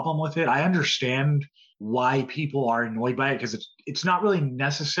a problem with it. I understand why people are annoyed by it because it's not really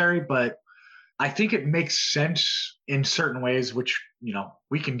necessary, but I think it makes sense in certain ways, which,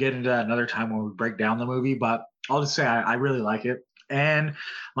 we can get into that another time when we break down the movie, but I'll just say I really like it. And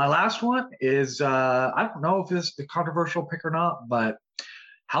my last one is, I don't know if this is the controversial pick or not, but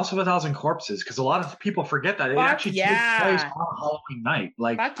House of a Thousand Corpses, because a lot of people forget that it actually takes place on Halloween night.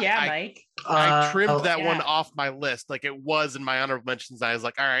 Like, Mike. I trimmed that one off my list. Like, it was in my honorable mentions. I was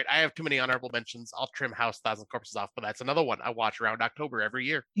like, all right, I have too many honorable mentions. I'll trim House of a Thousand Corpses off, but that's another one I watch around October every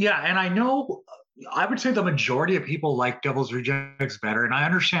year. Yeah, and I know, I would say the majority of people like Devil's Rejects better, and I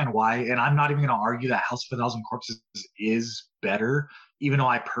understand why, and I'm not even going to argue that House of a Thousand Corpses is better, even though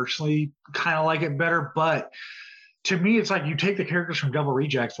I personally kind of like it better, but to me, it's like you take the characters from Devil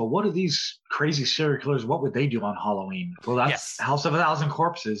Rejects. Well, what are these crazy serial killers? What would they do on Halloween? Well, that's House of a Thousand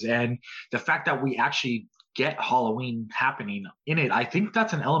Corpses. And the fact that we actually get Halloween happening in it, I think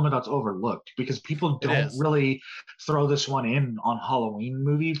that's an element that's overlooked because people don't really throw this one in on Halloween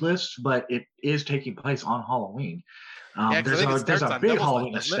movie lists, but it is taking place on Halloween. There's a big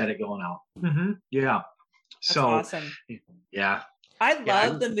Halloween aesthetic going out. Mm-hmm. Yeah. That's awesome. Yeah. I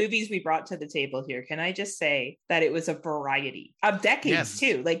love the movies we brought to the table here. Can I just say that it was a variety of decades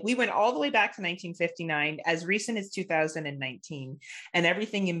too? Like we went all the way back to 1959, as recent as 2019, and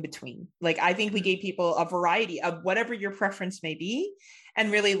everything in between. Like I think we gave people a variety of whatever your preference may be.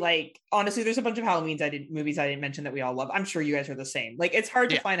 And really, like, honestly, there's a bunch of movies I didn't mention that we all love. I'm sure you guys are the same. Like, it's hard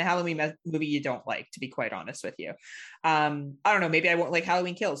to find a Halloween movie you don't like, to be quite honest with you. I don't know. Maybe I won't like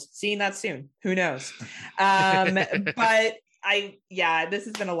Halloween Kills. Seeing that soon. Who knows? But this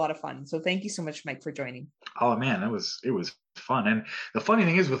has been a lot of fun. So thank you so much, Mike, for joining. Oh man, it was fun. And the funny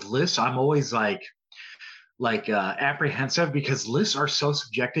thing is with lists, I'm always like apprehensive because lists are so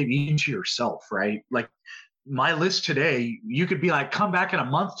subjective even to yourself, right? Like my list today, you could be like, come back in a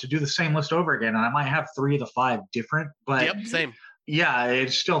month to do the same list over again. And I might have 3 of the 5 different, but same. Yeah,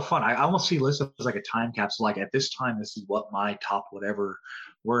 it's still fun. I almost see lists as like a time capsule. Like at this time, this is what my top whatever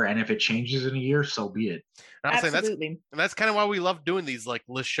were, and if it changes in a year, so be it. Absolutely. That's kind of why we love doing these like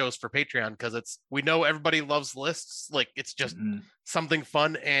list shows for Patreon, because we know everybody loves lists. Like it's just something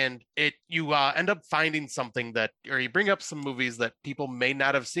fun, and you end up finding something or you bring up some movies that people may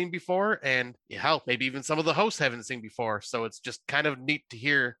not have seen before, and hell, maybe even some of the hosts haven't seen before. So it's just kind of neat to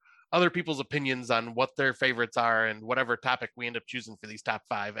hear other people's opinions on what their favorites are and whatever topic we end up choosing for these top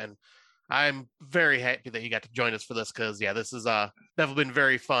 5. And I'm very happy that you got to join us for this because, yeah, this is definitely been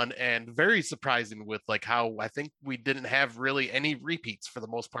very fun and very surprising with like how I think we didn't have really any repeats for the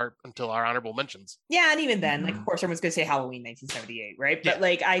most part until our honorable mentions. Yeah, and even then, like, of course, everyone's going to say Halloween 1978, right? But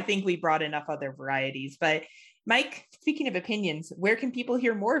like, I think we brought enough other varieties. But Mike, speaking of opinions, where can people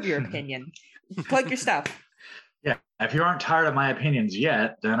hear more of your opinion? Plug your stuff. Yeah, if you aren't tired of my opinions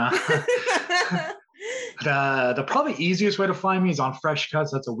yet, then the probably easiest way to find me is on Fresh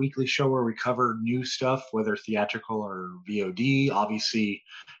Cuts. That's a weekly show where we cover new stuff, whether theatrical or VOD. Obviously,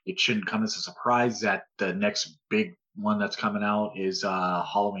 it shouldn't come as a surprise that the next big one that's coming out is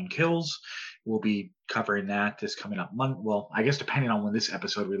Halloween Kills. We'll be covering that this coming up month. Well, I guess depending on when this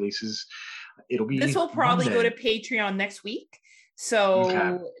episode releases, it'll be. This will probably Monday. go to Patreon next week.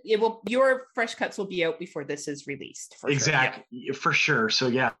 So it will. Your Fresh Cuts will be out before this is released. Exactly, for sure. So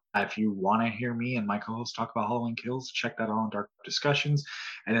yeah, if you want to hear me and my co-host talk about Halloween Kills, check that out on Dark Discussions.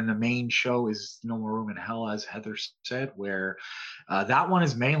 And then the main show is No More Room in Hell, as Heather said, where that one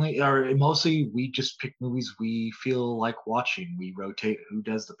is mostly we just pick movies we feel like watching. We rotate who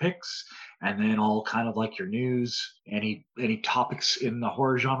does the picks, and then all kind of like your news, any topics in the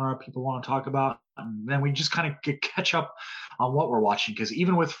horror genre people want to talk about. And then we just kind of catch up on what we're watching, because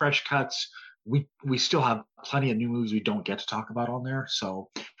even with Fresh Cuts, we still have plenty of new movies we don't get to talk about on there. So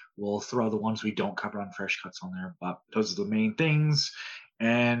we'll throw the ones we don't cover on Fresh Cuts on there. But those are the main things.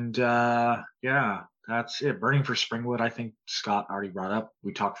 And yeah, that's it. Burning for Springwood, I think Scott already brought up.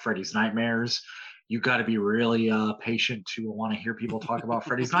 We talked Freddy's Nightmares. You got to be really patient to want to hear people talk about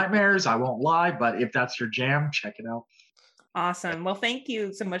Freddy's Nightmares. I won't lie, but if that's your jam, check it out. Awesome. Well, thank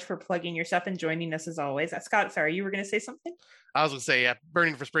you so much for plugging your stuff and joining us as always. Scott, sorry, you were going to say something? I was going to say, yeah,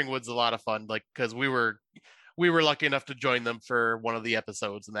 Burning for Springwood's a lot of fun, like, because we were lucky enough to join them for one of the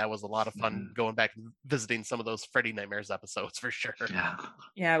episodes, and that was a lot of fun going back and visiting some of those Freddy Nightmares episodes for sure.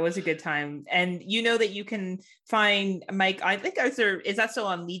 Yeah, it was a good time. And you know that you can find Mike, I think, is that still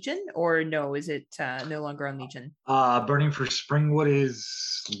on Legion, or no, is it no longer on Legion? Burning for Springwood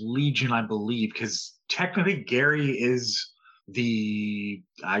is Legion, I believe, because technically Gary is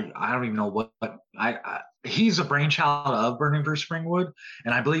I don't even know what he's a brainchild of Burning for Springwood,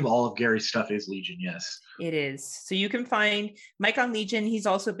 and I believe all of Gary's stuff is Legion. Yes, it is. So you can find Mike on Legion. He's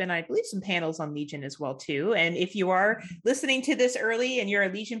also been, I believe, some panels on Legion as well too. And if you are listening to this early and you're a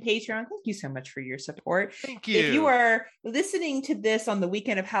Legion Patreon, thank you so much for your support. Thank you. If you are listening to this on the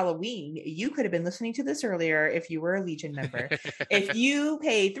weekend of Halloween, you could have been listening to this earlier if you were a Legion member. If you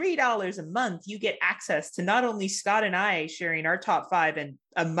pay $3 a month, you get access to not only Scott and I sharing our top 5 and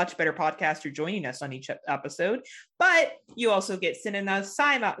a much better podcaster joining us on each episode, but you also get Cinema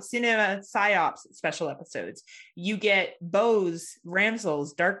Psyops special episodes. You get Bo's,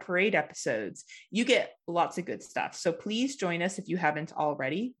 Ramsel's Dark Parade episodes. You get lots of good stuff. So please join us if you haven't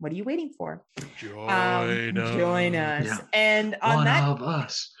already. What are you waiting for? Join us. Yeah. And on one that, of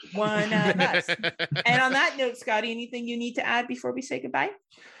us. One of us. And on that note, Scotty, anything you need to add before we say goodbye?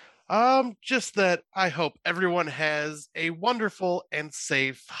 Just that I hope everyone has a wonderful and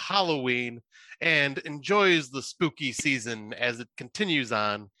safe Halloween and enjoys the spooky season as it continues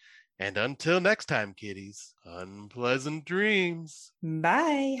on. And until next time, kiddies, unpleasant dreams.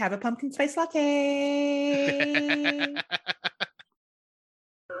 Bye. Have a pumpkin spice latte.